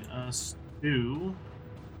bring us to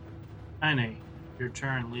Heine. Your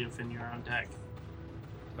turn, Leofin, you're on deck.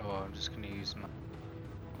 Oh, I'm just gonna use my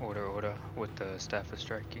order with the staff of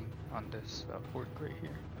striking on this orc right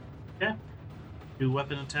here. Yeah. 2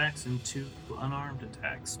 weapon attacks and 2 unarmed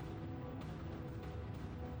attacks.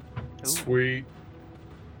 Ooh. Sweet.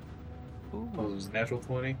 Ooh. Oh, it was a natural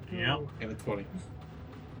 20 Yep. and a 20.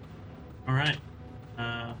 Alright.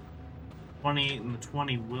 28 and the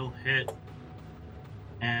 20 will hit.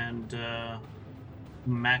 And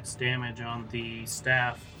max damage on the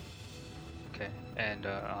staff. Okay, and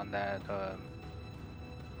on that,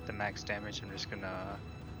 the max damage, I'm just gonna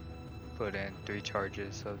put in 3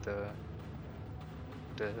 charges of the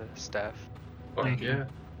staff. Fuck Thank you.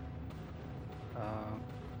 yeah.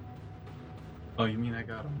 Oh, you mean I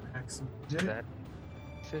got a max? So that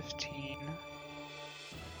 15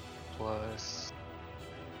 plus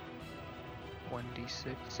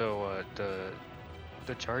 1d6. So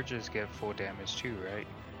the charges get full damage too, right?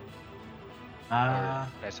 Or I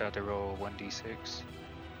just have to roll 1d6.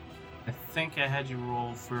 I think I had you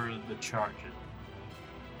roll for the charges.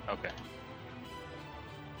 Okay,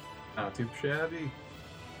 Not too shabby.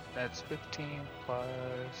 that's 15 plus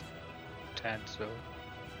 10, so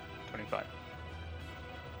 25.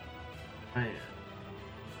 Oh, yeah.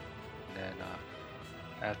 And then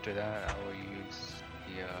after that, I will use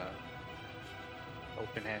the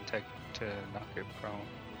open hand tech to knock it prone.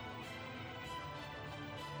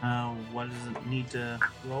 What does it need to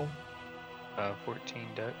roll? 14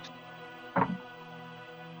 dex.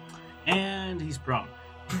 And he's prone.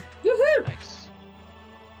 Woohoo! Nice.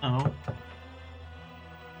 Oh.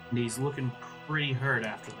 And he's looking pretty hurt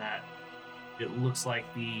after that. It looks like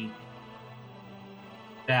the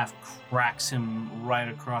staff cracks him right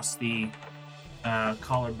across the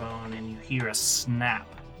collarbone, and you hear a snap.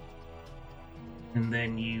 And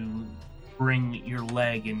then you bring your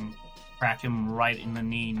leg and crack him right in the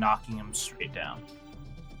knee, knocking him straight down.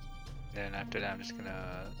 Then after that, I'm just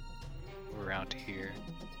gonna move around to here.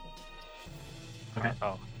 Okay.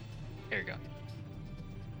 Oh, here we go.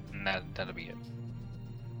 And that'll be it.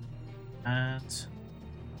 That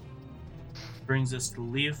brings us to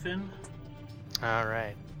Leofin. All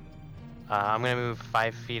right. I'm gonna move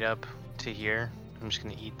 5 feet up to here. I'm just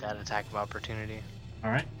gonna eat that attack of opportunity.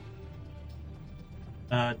 All right.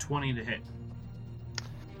 20 to hit.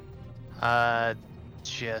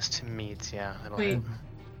 Just meets. Yeah, it'll Wait. hit.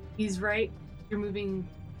 He's right. You're moving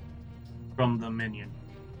From the minion.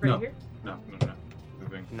 right No. here? No.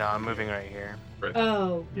 Moving. No, I'm moving right here. Right.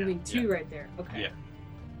 Oh, Yeah, moving 2 right there. Okay. Yeah.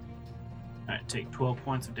 All right, take 12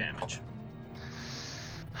 points of damage.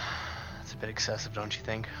 That's a bit excessive, don't you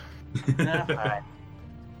think? No. All right.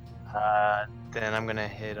 Then I'm gonna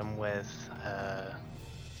hit him with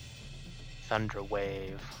Thunder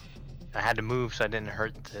Wave. I had to move so I didn't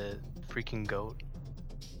hurt the freaking goat.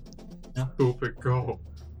 Stupid go.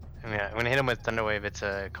 Yeah, I'm gonna hit him with Thunder Wave. It's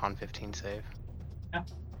a Con 15 save.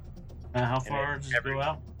 How far does it go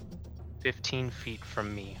out? 15 feet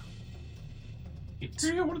from me.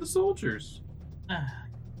 Yeah, one of the soldiers.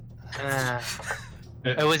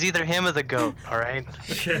 It was either him or the goat. All right.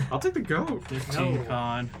 I'll take the goat. 15 No.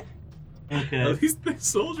 con. Okay. At least the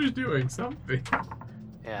soldier's doing something.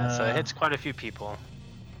 Yeah, so it hits quite a few people.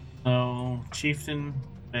 So, Chieftain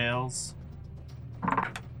fails.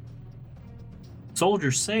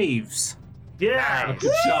 Soldier saves. Yeah. Nice.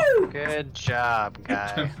 Good job. Good job,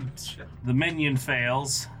 guy. The minion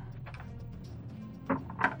fails. The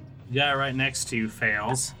guy right next to you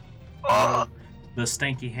fails. Oh, The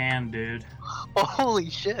stanky hand dude. holy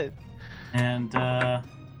shit. And that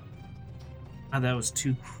was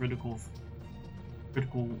 2 critical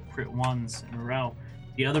crit ones in a row.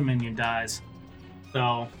 The other minion dies.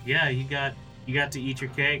 So yeah, you got to eat your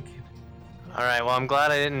cake. All right, well, I'm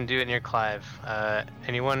glad I didn't do it near Clive.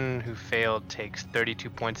 Anyone who failed takes 32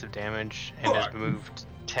 points of damage and is Fuck. moved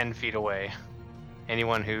 10 feet away.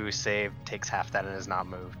 Anyone who saved takes half that and is not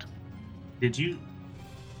moved. Did you?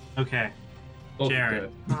 Okay, Both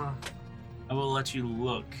Jared. dead. I will let you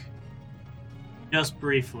look just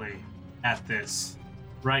briefly at this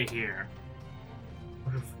right here.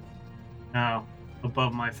 No,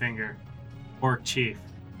 above my finger. Orc Chief,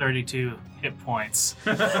 32 hit points.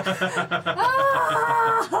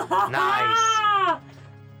 Nice.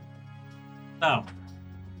 So,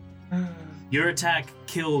 your attack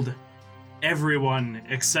killed everyone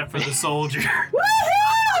except for the soldier.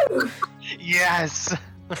 Woohoo! Yes!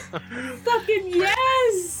 Fucking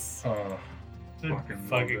yes! Fucking Fucking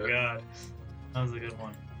love it. god. That was a good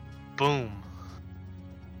one. Boom.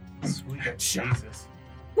 Sweet Headshot. Jesus.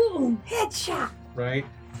 Boom! Headshot! Right?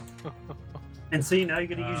 And see, now you're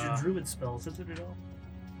gonna use your Uh, druid spells, isn't it all?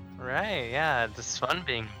 Right, yeah, it's fun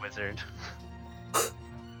being a wizard.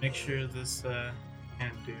 Make sure this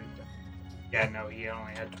hand dude. Yeah, no, he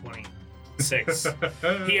only had 26.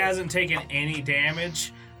 He hasn't taken any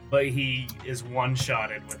damage, but he is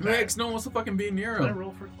one-shotted with that. Max, no one wants to fucking be near Can I him.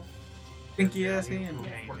 roll for Stinky ass hand.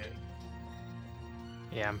 Yeah, he did.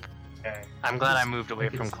 Yeah, Okay. I'm glad I moved away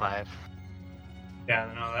from Clive. Yeah,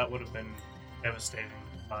 no, that would have been devastating.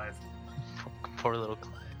 5. Poor little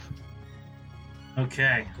Clive.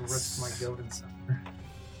 Okay. risk my goat in summer.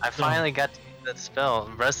 I finally got to use that spell.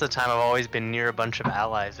 The rest of the time I've always been near a bunch of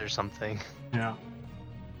allies or something. Yeah.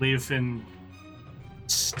 Leofin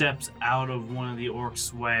steps out of one of the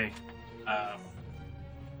orcs' way, out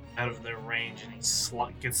of their range, and he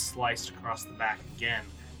gets sliced across the back again.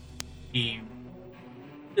 He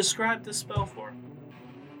described the spell for him.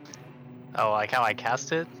 Oh, like how I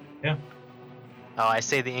cast it? Yeah. Oh, I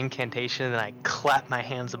say the incantation and I clap my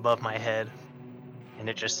hands above my head. And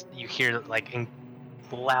it just, you hear like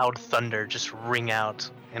loud thunder just ring out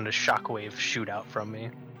and a shockwave shoot out from me.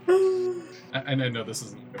 And I know this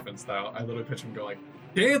isn't Griffin style. I literally pitch him and go like,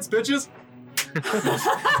 dance, bitches!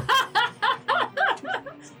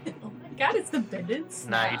 Oh my god, it's the Bendance.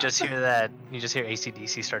 Nah, you just hear that, you just hear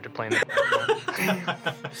AC/DC start to play in the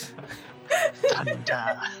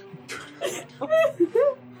Thunder.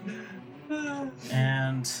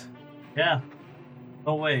 And yeah.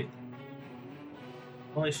 Oh wait.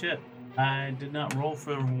 Holy shit. I did not roll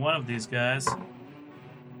for one of these guys.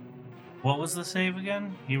 What was the save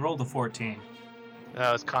again? He rolled a 14.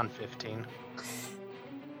 That was Con 15.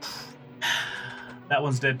 That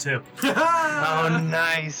one's dead too. Oh,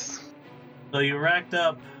 nice. So you racked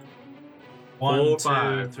up 4, 1, 2,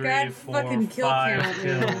 5. 3, That 4, fucking kill 5 count,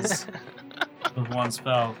 man. kills with one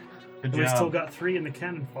spell. Good We still job. got 3 in the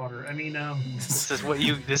cannon fodder. I mean, This is what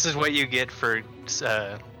you get for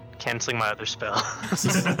canceling my other spell.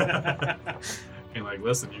 And like,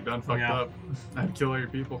 listen, you done fucked Yeah. up. I had to kill all your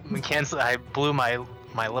people. I blew my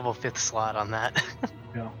level 5th slot on that.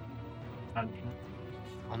 Yeah.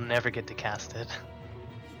 I'll never get to cast it.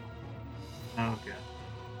 Okay.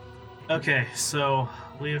 Okay, so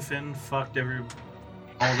Leofin fucked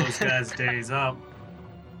all those guys' days up.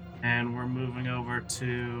 And we're moving over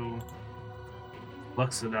to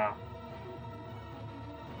Luxada,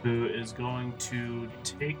 who is going to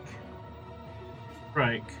take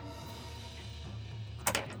strike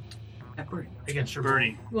Against your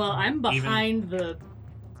Birdie. Well, I'm behind the.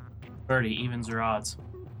 Birdie, evens or odds?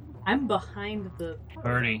 I'm behind the.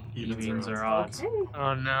 Birdie, evens or odds? Okay.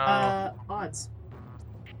 Oh no. Odds.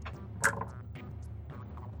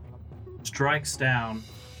 Strikes down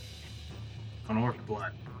on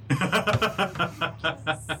Orcblood.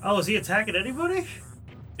 Oh, is he attacking anybody?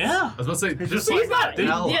 Yeah. I was about to say, just He's like not.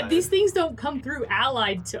 allied. Yeah, these things don't come through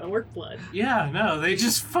allied to Orcblood. Yeah, no, they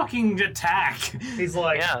just fucking attack. He's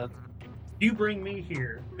like, Yeah. you bring me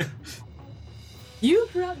here. You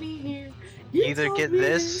brought me here. You Either told get me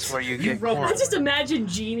this or you get wrote- corn. I just imagine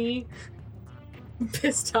Genie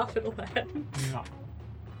pissed off at Aladdin. Yeah.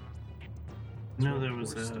 No, there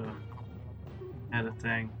was had a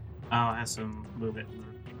thing. Oh, it has to move it.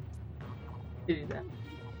 To do that.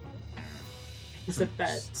 Is it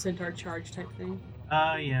that centaur charge type thing?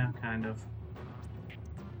 Yeah, kind of.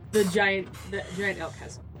 The giant elk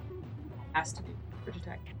has to do charge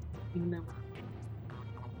attack. Even though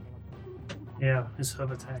Yeah, his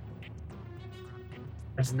hoof attack.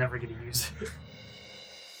 I just never get to use it.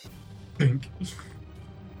 Think.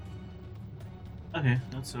 Okay,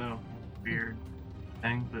 that's a weird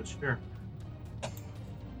thing, but sure.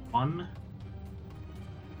 1,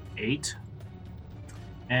 8,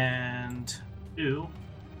 and 2.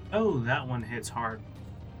 Oh, that one hits hard.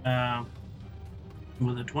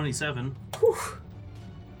 With a 27, whew,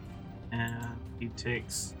 and he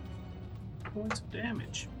takes points of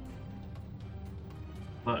damage.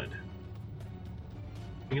 Bud.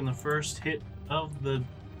 Taking the first hit of the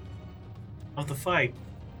fight.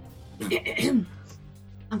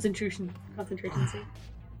 concentration save.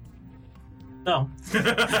 So,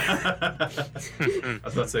 I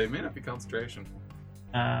was about to say, it may not be concentration.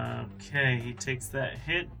 okay, he takes that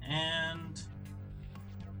hit, and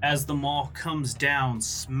as the maul comes down,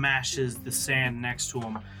 smashes the sand next to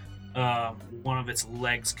him, one of its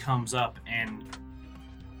legs comes up and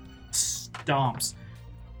stomps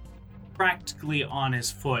practically on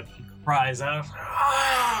his foot. He cries out,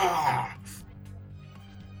 "Ah!"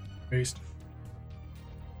 Beast.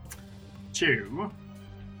 2.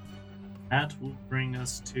 That will bring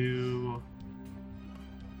us to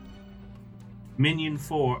Minion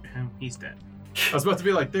 4. He's dead. I was about to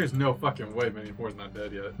be like, there's no fucking way Minion 4's not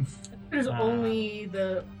dead yet. There's only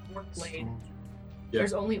the Orcblade. Yeah.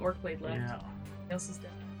 There's only Orcblade left. Yeah. Everything else is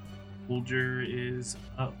dead. Soldier is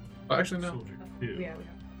up. Oh, actually, no. Soldier 2. Yeah, we have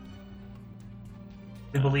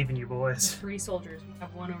We believe in you, boys. 3 soldiers. We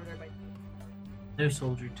have one over there by. There's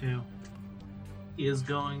Soldier 2. He is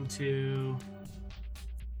going to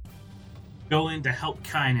go in to help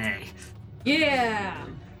Kaine. Yeah!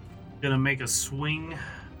 Gonna make a swing.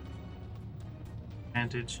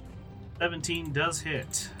 Advantage. 17 does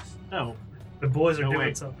hit. So, The boys are No, doing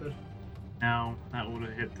wait. something. now that would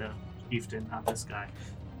have hit the chieftain, not this guy.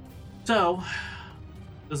 So,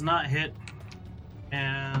 does not hit.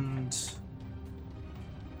 And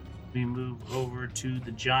we move over to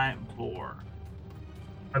the giant boar.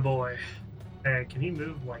 My boy. Hey, can he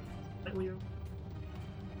move like slightly over?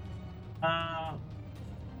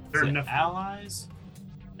 Is it enough- allies?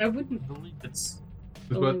 I wouldn't. I believe it's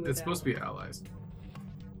It's supposed to be allies.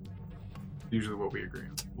 Usually what we agree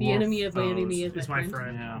on. The enemy of my foes. enemy is It's my my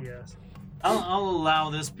friend. friend. Yeah. Yes. I'll allow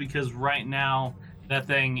this because right now that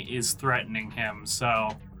thing is threatening him. So,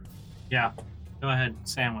 yeah, go ahead,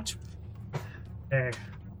 sandwich. Hey,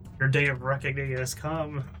 your day of reckoning has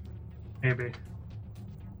come. Maybe.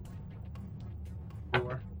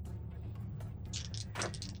 4.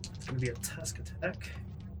 It's gonna be a tusk attack.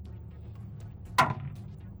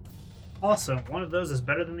 Awesome. One of those is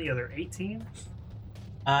better than the other. 18.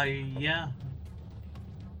 Yeah.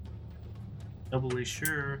 Doubly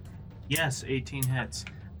sure. Yes, 18 hits.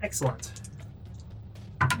 Excellent.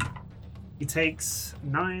 He takes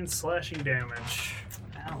 9 slashing damage.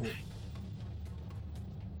 Ow.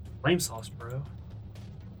 Flame sauce, bro.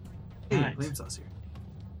 Hey, Nice. flame sauce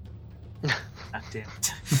here. God damn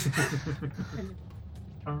it.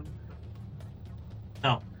 Um,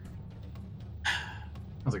 No,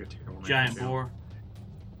 Sounds like a terrible name giant for jail. boar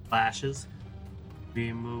flashes.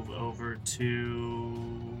 We move over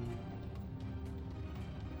to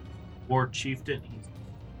War Chieftain. He's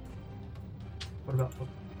what about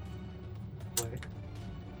wait?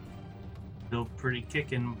 still pretty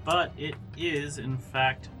kicking, but it is, in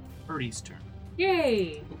fact, Purdy's turn.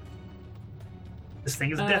 Yay! This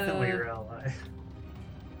thing is definitely your ally.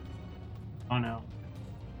 Oh no.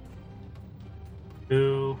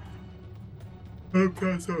 2, I'll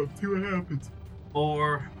pass up. See what happens.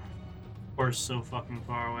 4. Of course, so fucking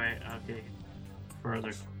far away. Okay,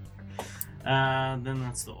 further. Then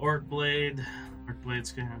that's the Orcblade.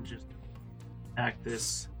 Orcblade's gonna just attack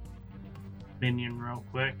this minion real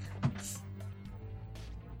quick.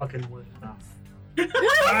 Fucking wood.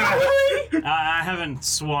 I haven't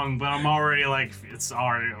swung, but I'm already like, it's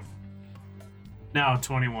already. No,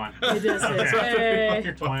 21. It does hit. Okay.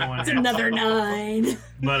 Hey. 21 It's hits. another 9.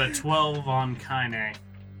 But a 12 on Kaine.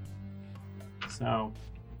 So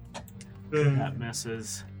that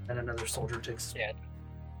misses. And another soldier takes. Yeah.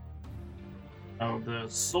 Oh, the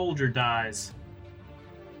soldier dies.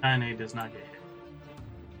 Kaine does not get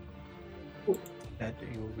hit. That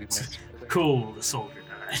you will be missed. Cool, the soldier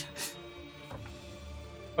died.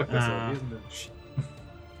 Fuck this up, isn't it?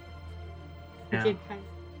 Yeah. Okay, kind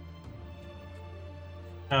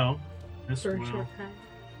Oh, this for a will. short time.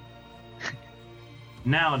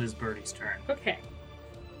 Now it is Birdie's turn. Okay.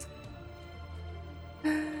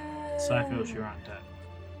 Syphos, you're on deck.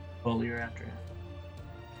 Well, you're after him.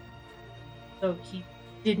 So he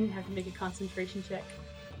didn't have to make a concentration check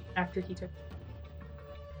after he took.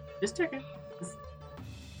 Just checking. It's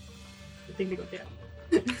the thing to go down.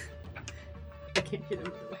 I can't hit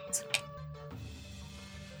him otherwise.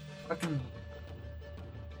 Fucking.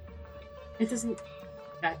 It doesn't.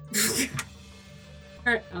 That.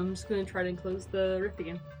 Alright, I'm just gonna try to close the rift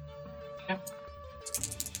again. Yeah.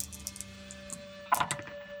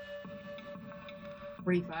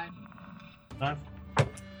 45. 5.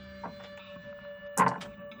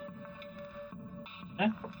 I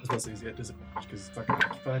was about to say, is he at disadvantage because it's fucking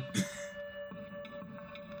occupied?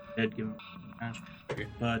 Did give him advantage. Okay.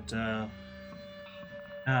 But, God,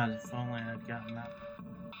 if only I'd gotten that.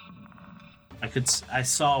 I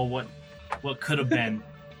saw what could have been.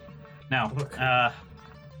 Now, Okay.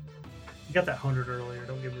 You got that 100 earlier.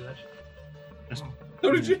 Don't give me that shit. just,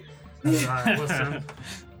 Oh, did you? Alright, listen.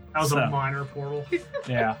 That was So- a minor portal.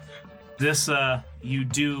 yeah. This, you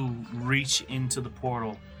do reach into the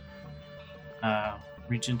portal.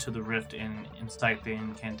 Reach into the rift and incite the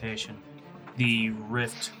incantation. The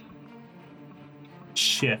rift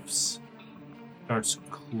shifts, starts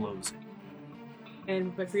closing.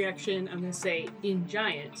 And by free action, I'm gonna say in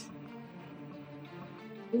giant.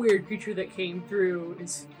 Weird creature that came through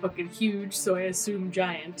is fucking huge, so I assume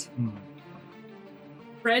giant.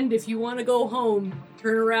 Friend, if you want to go home,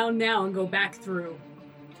 turn around now and go back through.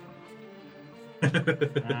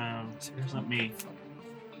 Let me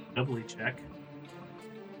doubly check.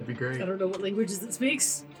 That'd be I great. don't know what languages it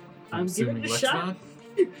speaks. I'm giving it a shot.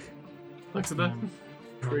 Lexida? I'm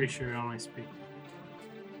pretty sure I only speak.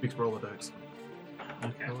 Speaks Rolodex.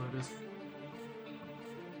 Okay. Oh, it is.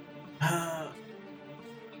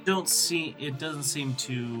 It doesn't seem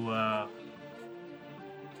to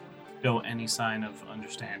show any sign of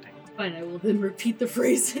understanding. Fine, I will then repeat the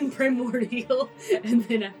phrase in primordial, and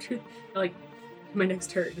then after, like, my next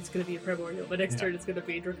turn, it's gonna be a primordial. My next turn, it's gonna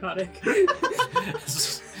be draconic.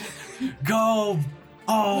 Go!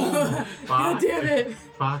 Oh! God damn it!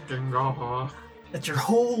 Fucking go. That's your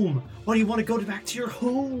home. Why do you want to go back to your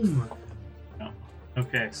home?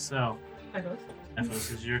 Okay, so I know.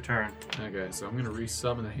 Syphos, is your turn. Okay, so I'm gonna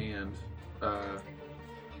resummon the hand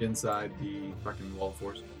inside the fucking wall of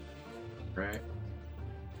force. Right?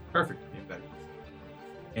 Perfect. Even better.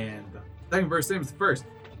 And the second verse, same as the first.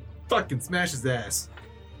 Fucking smash his ass.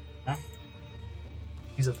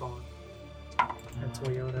 He's a fawn. That's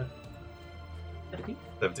Toyota.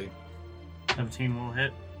 17. 17 will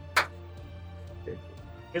hit. He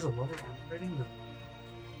has a lower arm rating.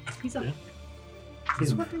 He's a Yeah.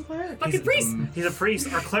 He's a fucking cleric. He's- Fucking priest! He's a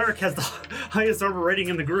priest. Our cleric has the highest armor rating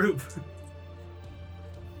in the group.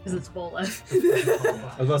 Because it's full left. I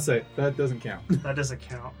was about to say, that doesn't count. That doesn't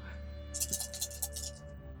count.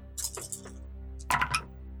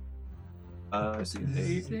 I see an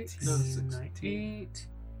 8. No, 6. 8.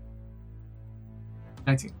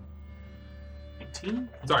 19. 19?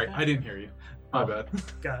 Sorry, Okay. I didn't hear you. My bad.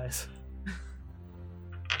 Guys.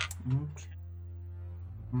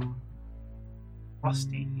 Okay.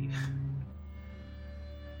 Rusty.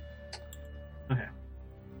 Okay.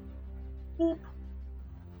 Boop.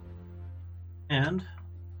 And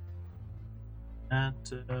that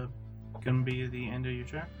gonna be the end of your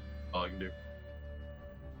turn. All I can do.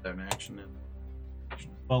 Have an action and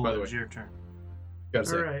Well, By the it was way. your turn. gotta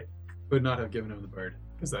say, Alright. could not have given him the bird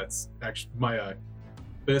because that's actually my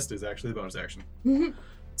fist is actually the bonus action.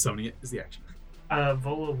 Summoning it is the action.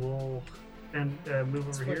 Vola will and move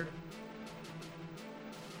over here.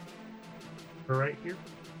 Or right here.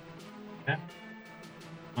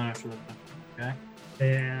 One after the okay.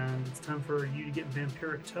 And it's time for you to get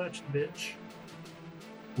vampiric touched, bitch.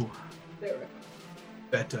 There we go.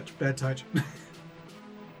 Bad touch.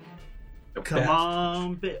 Come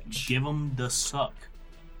on, bitch. Give him the suck.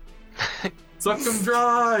 Suck them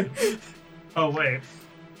dry! Oh, wait.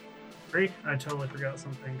 I totally forgot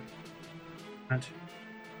something.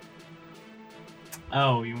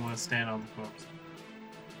 Oh, you want to stand on the corpse?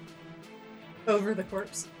 Over the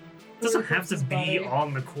corpse. It doesn't Over the have to corpse's be body.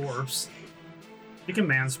 on the corpse. You can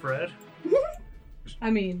man spread.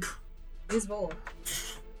 I mean, he's Vol.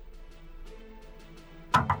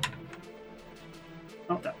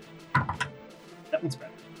 Oh, that one's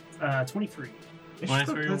bad. 23.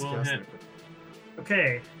 23 will hit.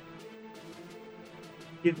 Okay.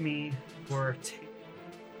 Give me your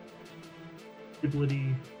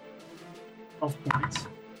ability health points.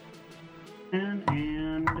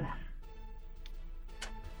 And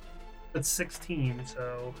that's 16,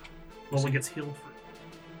 so Lola gets healed for.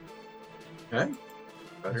 Okay.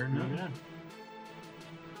 Better Pretty than good.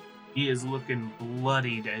 He is looking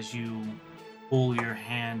bloodied as you pull your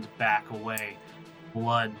hand back away.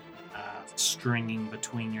 Blood stringing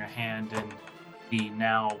between your hand and the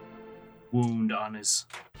now wound on his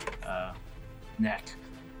neck.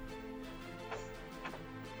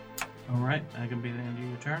 Alright, that can be the end of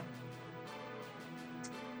your turn.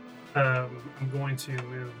 I'm going to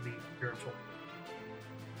move the spiritual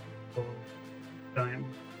giant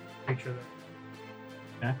creature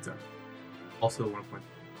there. Okay. Also, 1 point.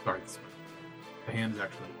 Sorry, the hand is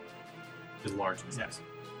actually large in size.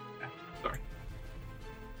 Yes. Sorry.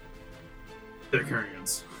 They're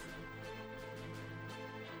carrions.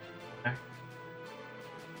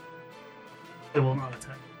 It will not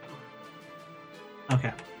attack.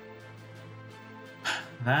 Okay.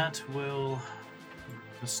 That will bring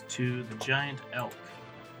us to the giant elk.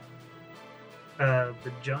 The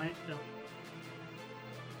giant elk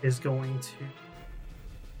is going to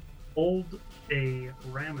hold a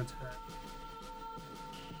ram attack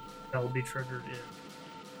that will be triggered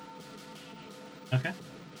in. Okay.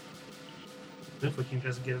 If we can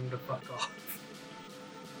just get him to fuck off.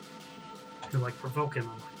 You're like provoking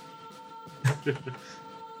him.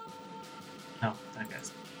 No, that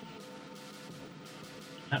guy's.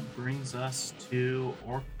 That brings us to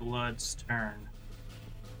Orcblood's turn.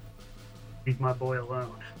 Leave my boy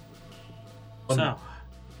alone. So,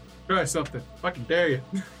 Try something. Fucking dare you.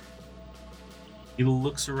 he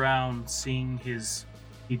looks around, seeing his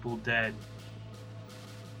people dead.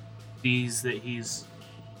 Sees that he's,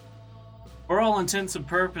 for all intents and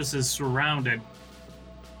purposes, surrounded.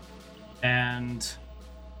 And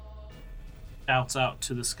shouts out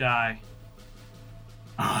to the sky.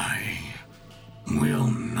 I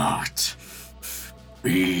will not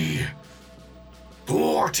be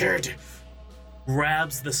thwarted.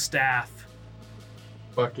 Grabs the staff,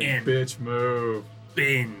 Fucking In. bitch move.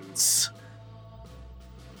 bends.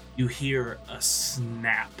 You hear a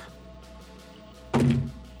snap.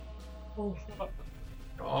 Oh,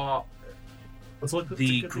 Oh. Let's look at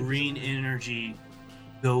The green energy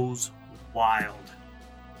goes wild.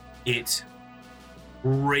 It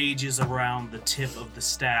rages around the tip of the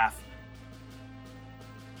staff,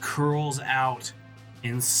 curls out,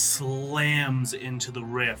 and slams into the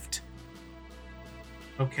rift.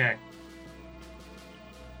 Okay.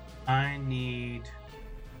 I need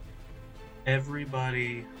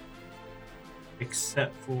everybody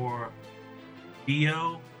except for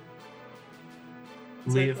Theo,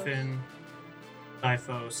 Leofin,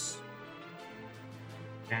 Syphos,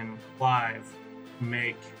 and Clive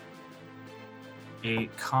make a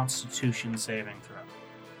Constitution saving throw.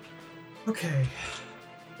 Okay.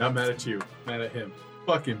 Not mad at you. Mad at him.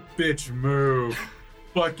 Fucking bitch move.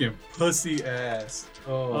 Fucking pussy ass.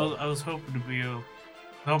 Oh. I was hoping to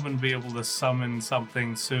be able to summon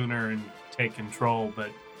something sooner and take control, but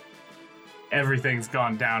everything's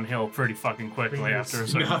gone downhill pretty fucking quickly Please. after a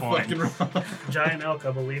certain Not point. fucking wrong. Giant elk,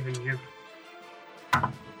 I believe in you.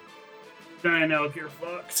 Giant elk, you're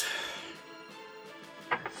fucked.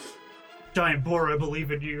 Giant boar, I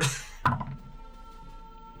believe in you.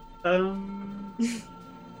 Oh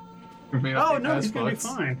no, he's gonna be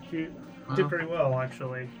fine. You did pretty well,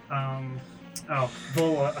 actually.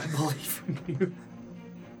 Vola, I believe in you.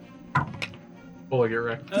 Boy, get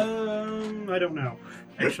wrecked. I don't know,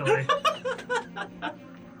 actually.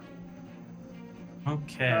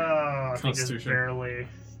 Okay. I think it's Constitution. barely.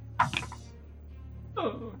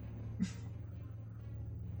 Oh.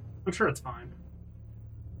 I'm sure it's fine.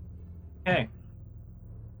 Okay.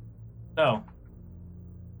 So,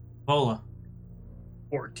 Vola,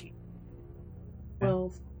 14.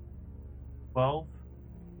 12. 12.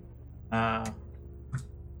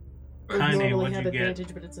 Maybe Tiny, normally what'd have you get?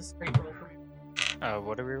 advantage, but it's a straight roll for him.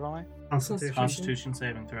 What are we rolling? Constitution. Constitution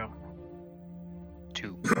saving throw.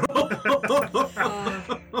 2.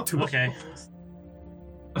 Okay.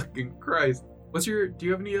 Fucking Christ. What's your? Do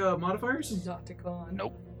you have any modifiers? Dr. Khan.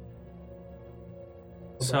 Nope.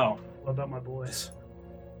 So, What about my boys?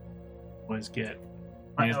 boys get.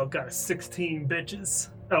 My elk got a 16 bitches.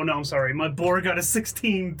 Oh no, I'm sorry. My boar got a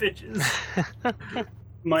 16 bitches.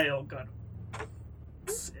 My elk got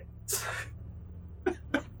 6.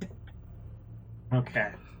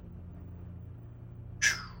 Okay.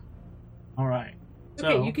 All right.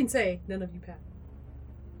 Okay, So, you can say none of you passed.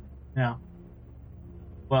 yeah.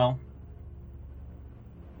 Well,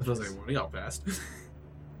 That doesn't even want y'all fast.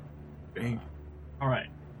 Dang. all right.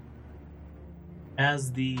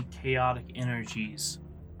 As the chaotic energies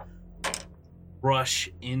rush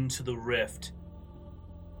into the rift,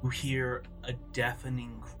 you hear a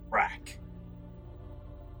deafening crack.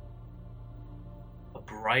 A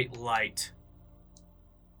bright light.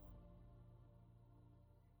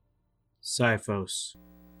 Syphos,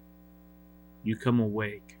 you come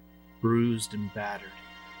awake, bruised and battered.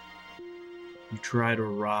 You try to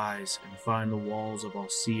rise and find the walls of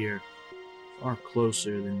Alttier far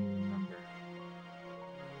closer than you remember.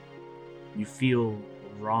 You feel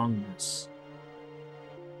wrongness.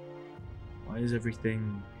 Why does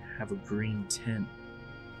everything have a green tint?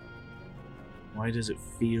 Why does it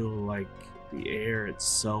feel like the air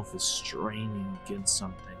itself is straining against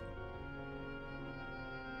something?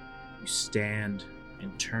 You stand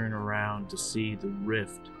and turn around to see the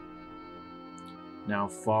rift, now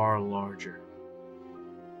far larger.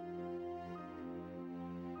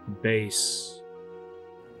 The base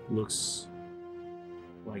looks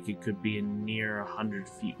like it could be near 100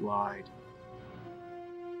 feet wide.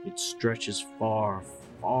 It stretches far,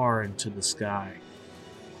 far into the sky,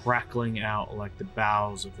 crackling out like the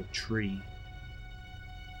boughs of a tree.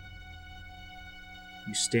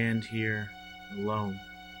 You stand here alone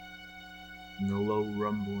in the low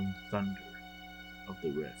rumbling thunder of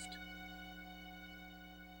the rift.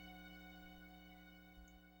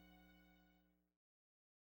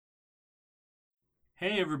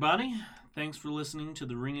 Hey everybody, thanks for listening to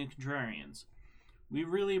the Ring of Contrarians. We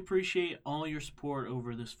really appreciate all your support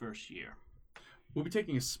over this first year. We'll be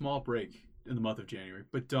taking a small break in the month of January,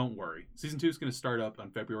 but don't worry. Season 2 is going to start up on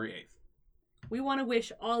February 8th. We want to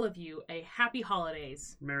wish all of you a happy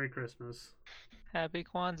holidays. Merry Christmas. Happy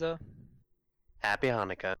Kwanzaa. Happy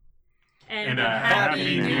Hanukkah. And a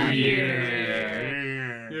happy Happy New New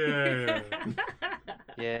Year. Yeah.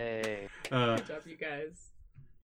 Yay. Uh, Good job, you guys.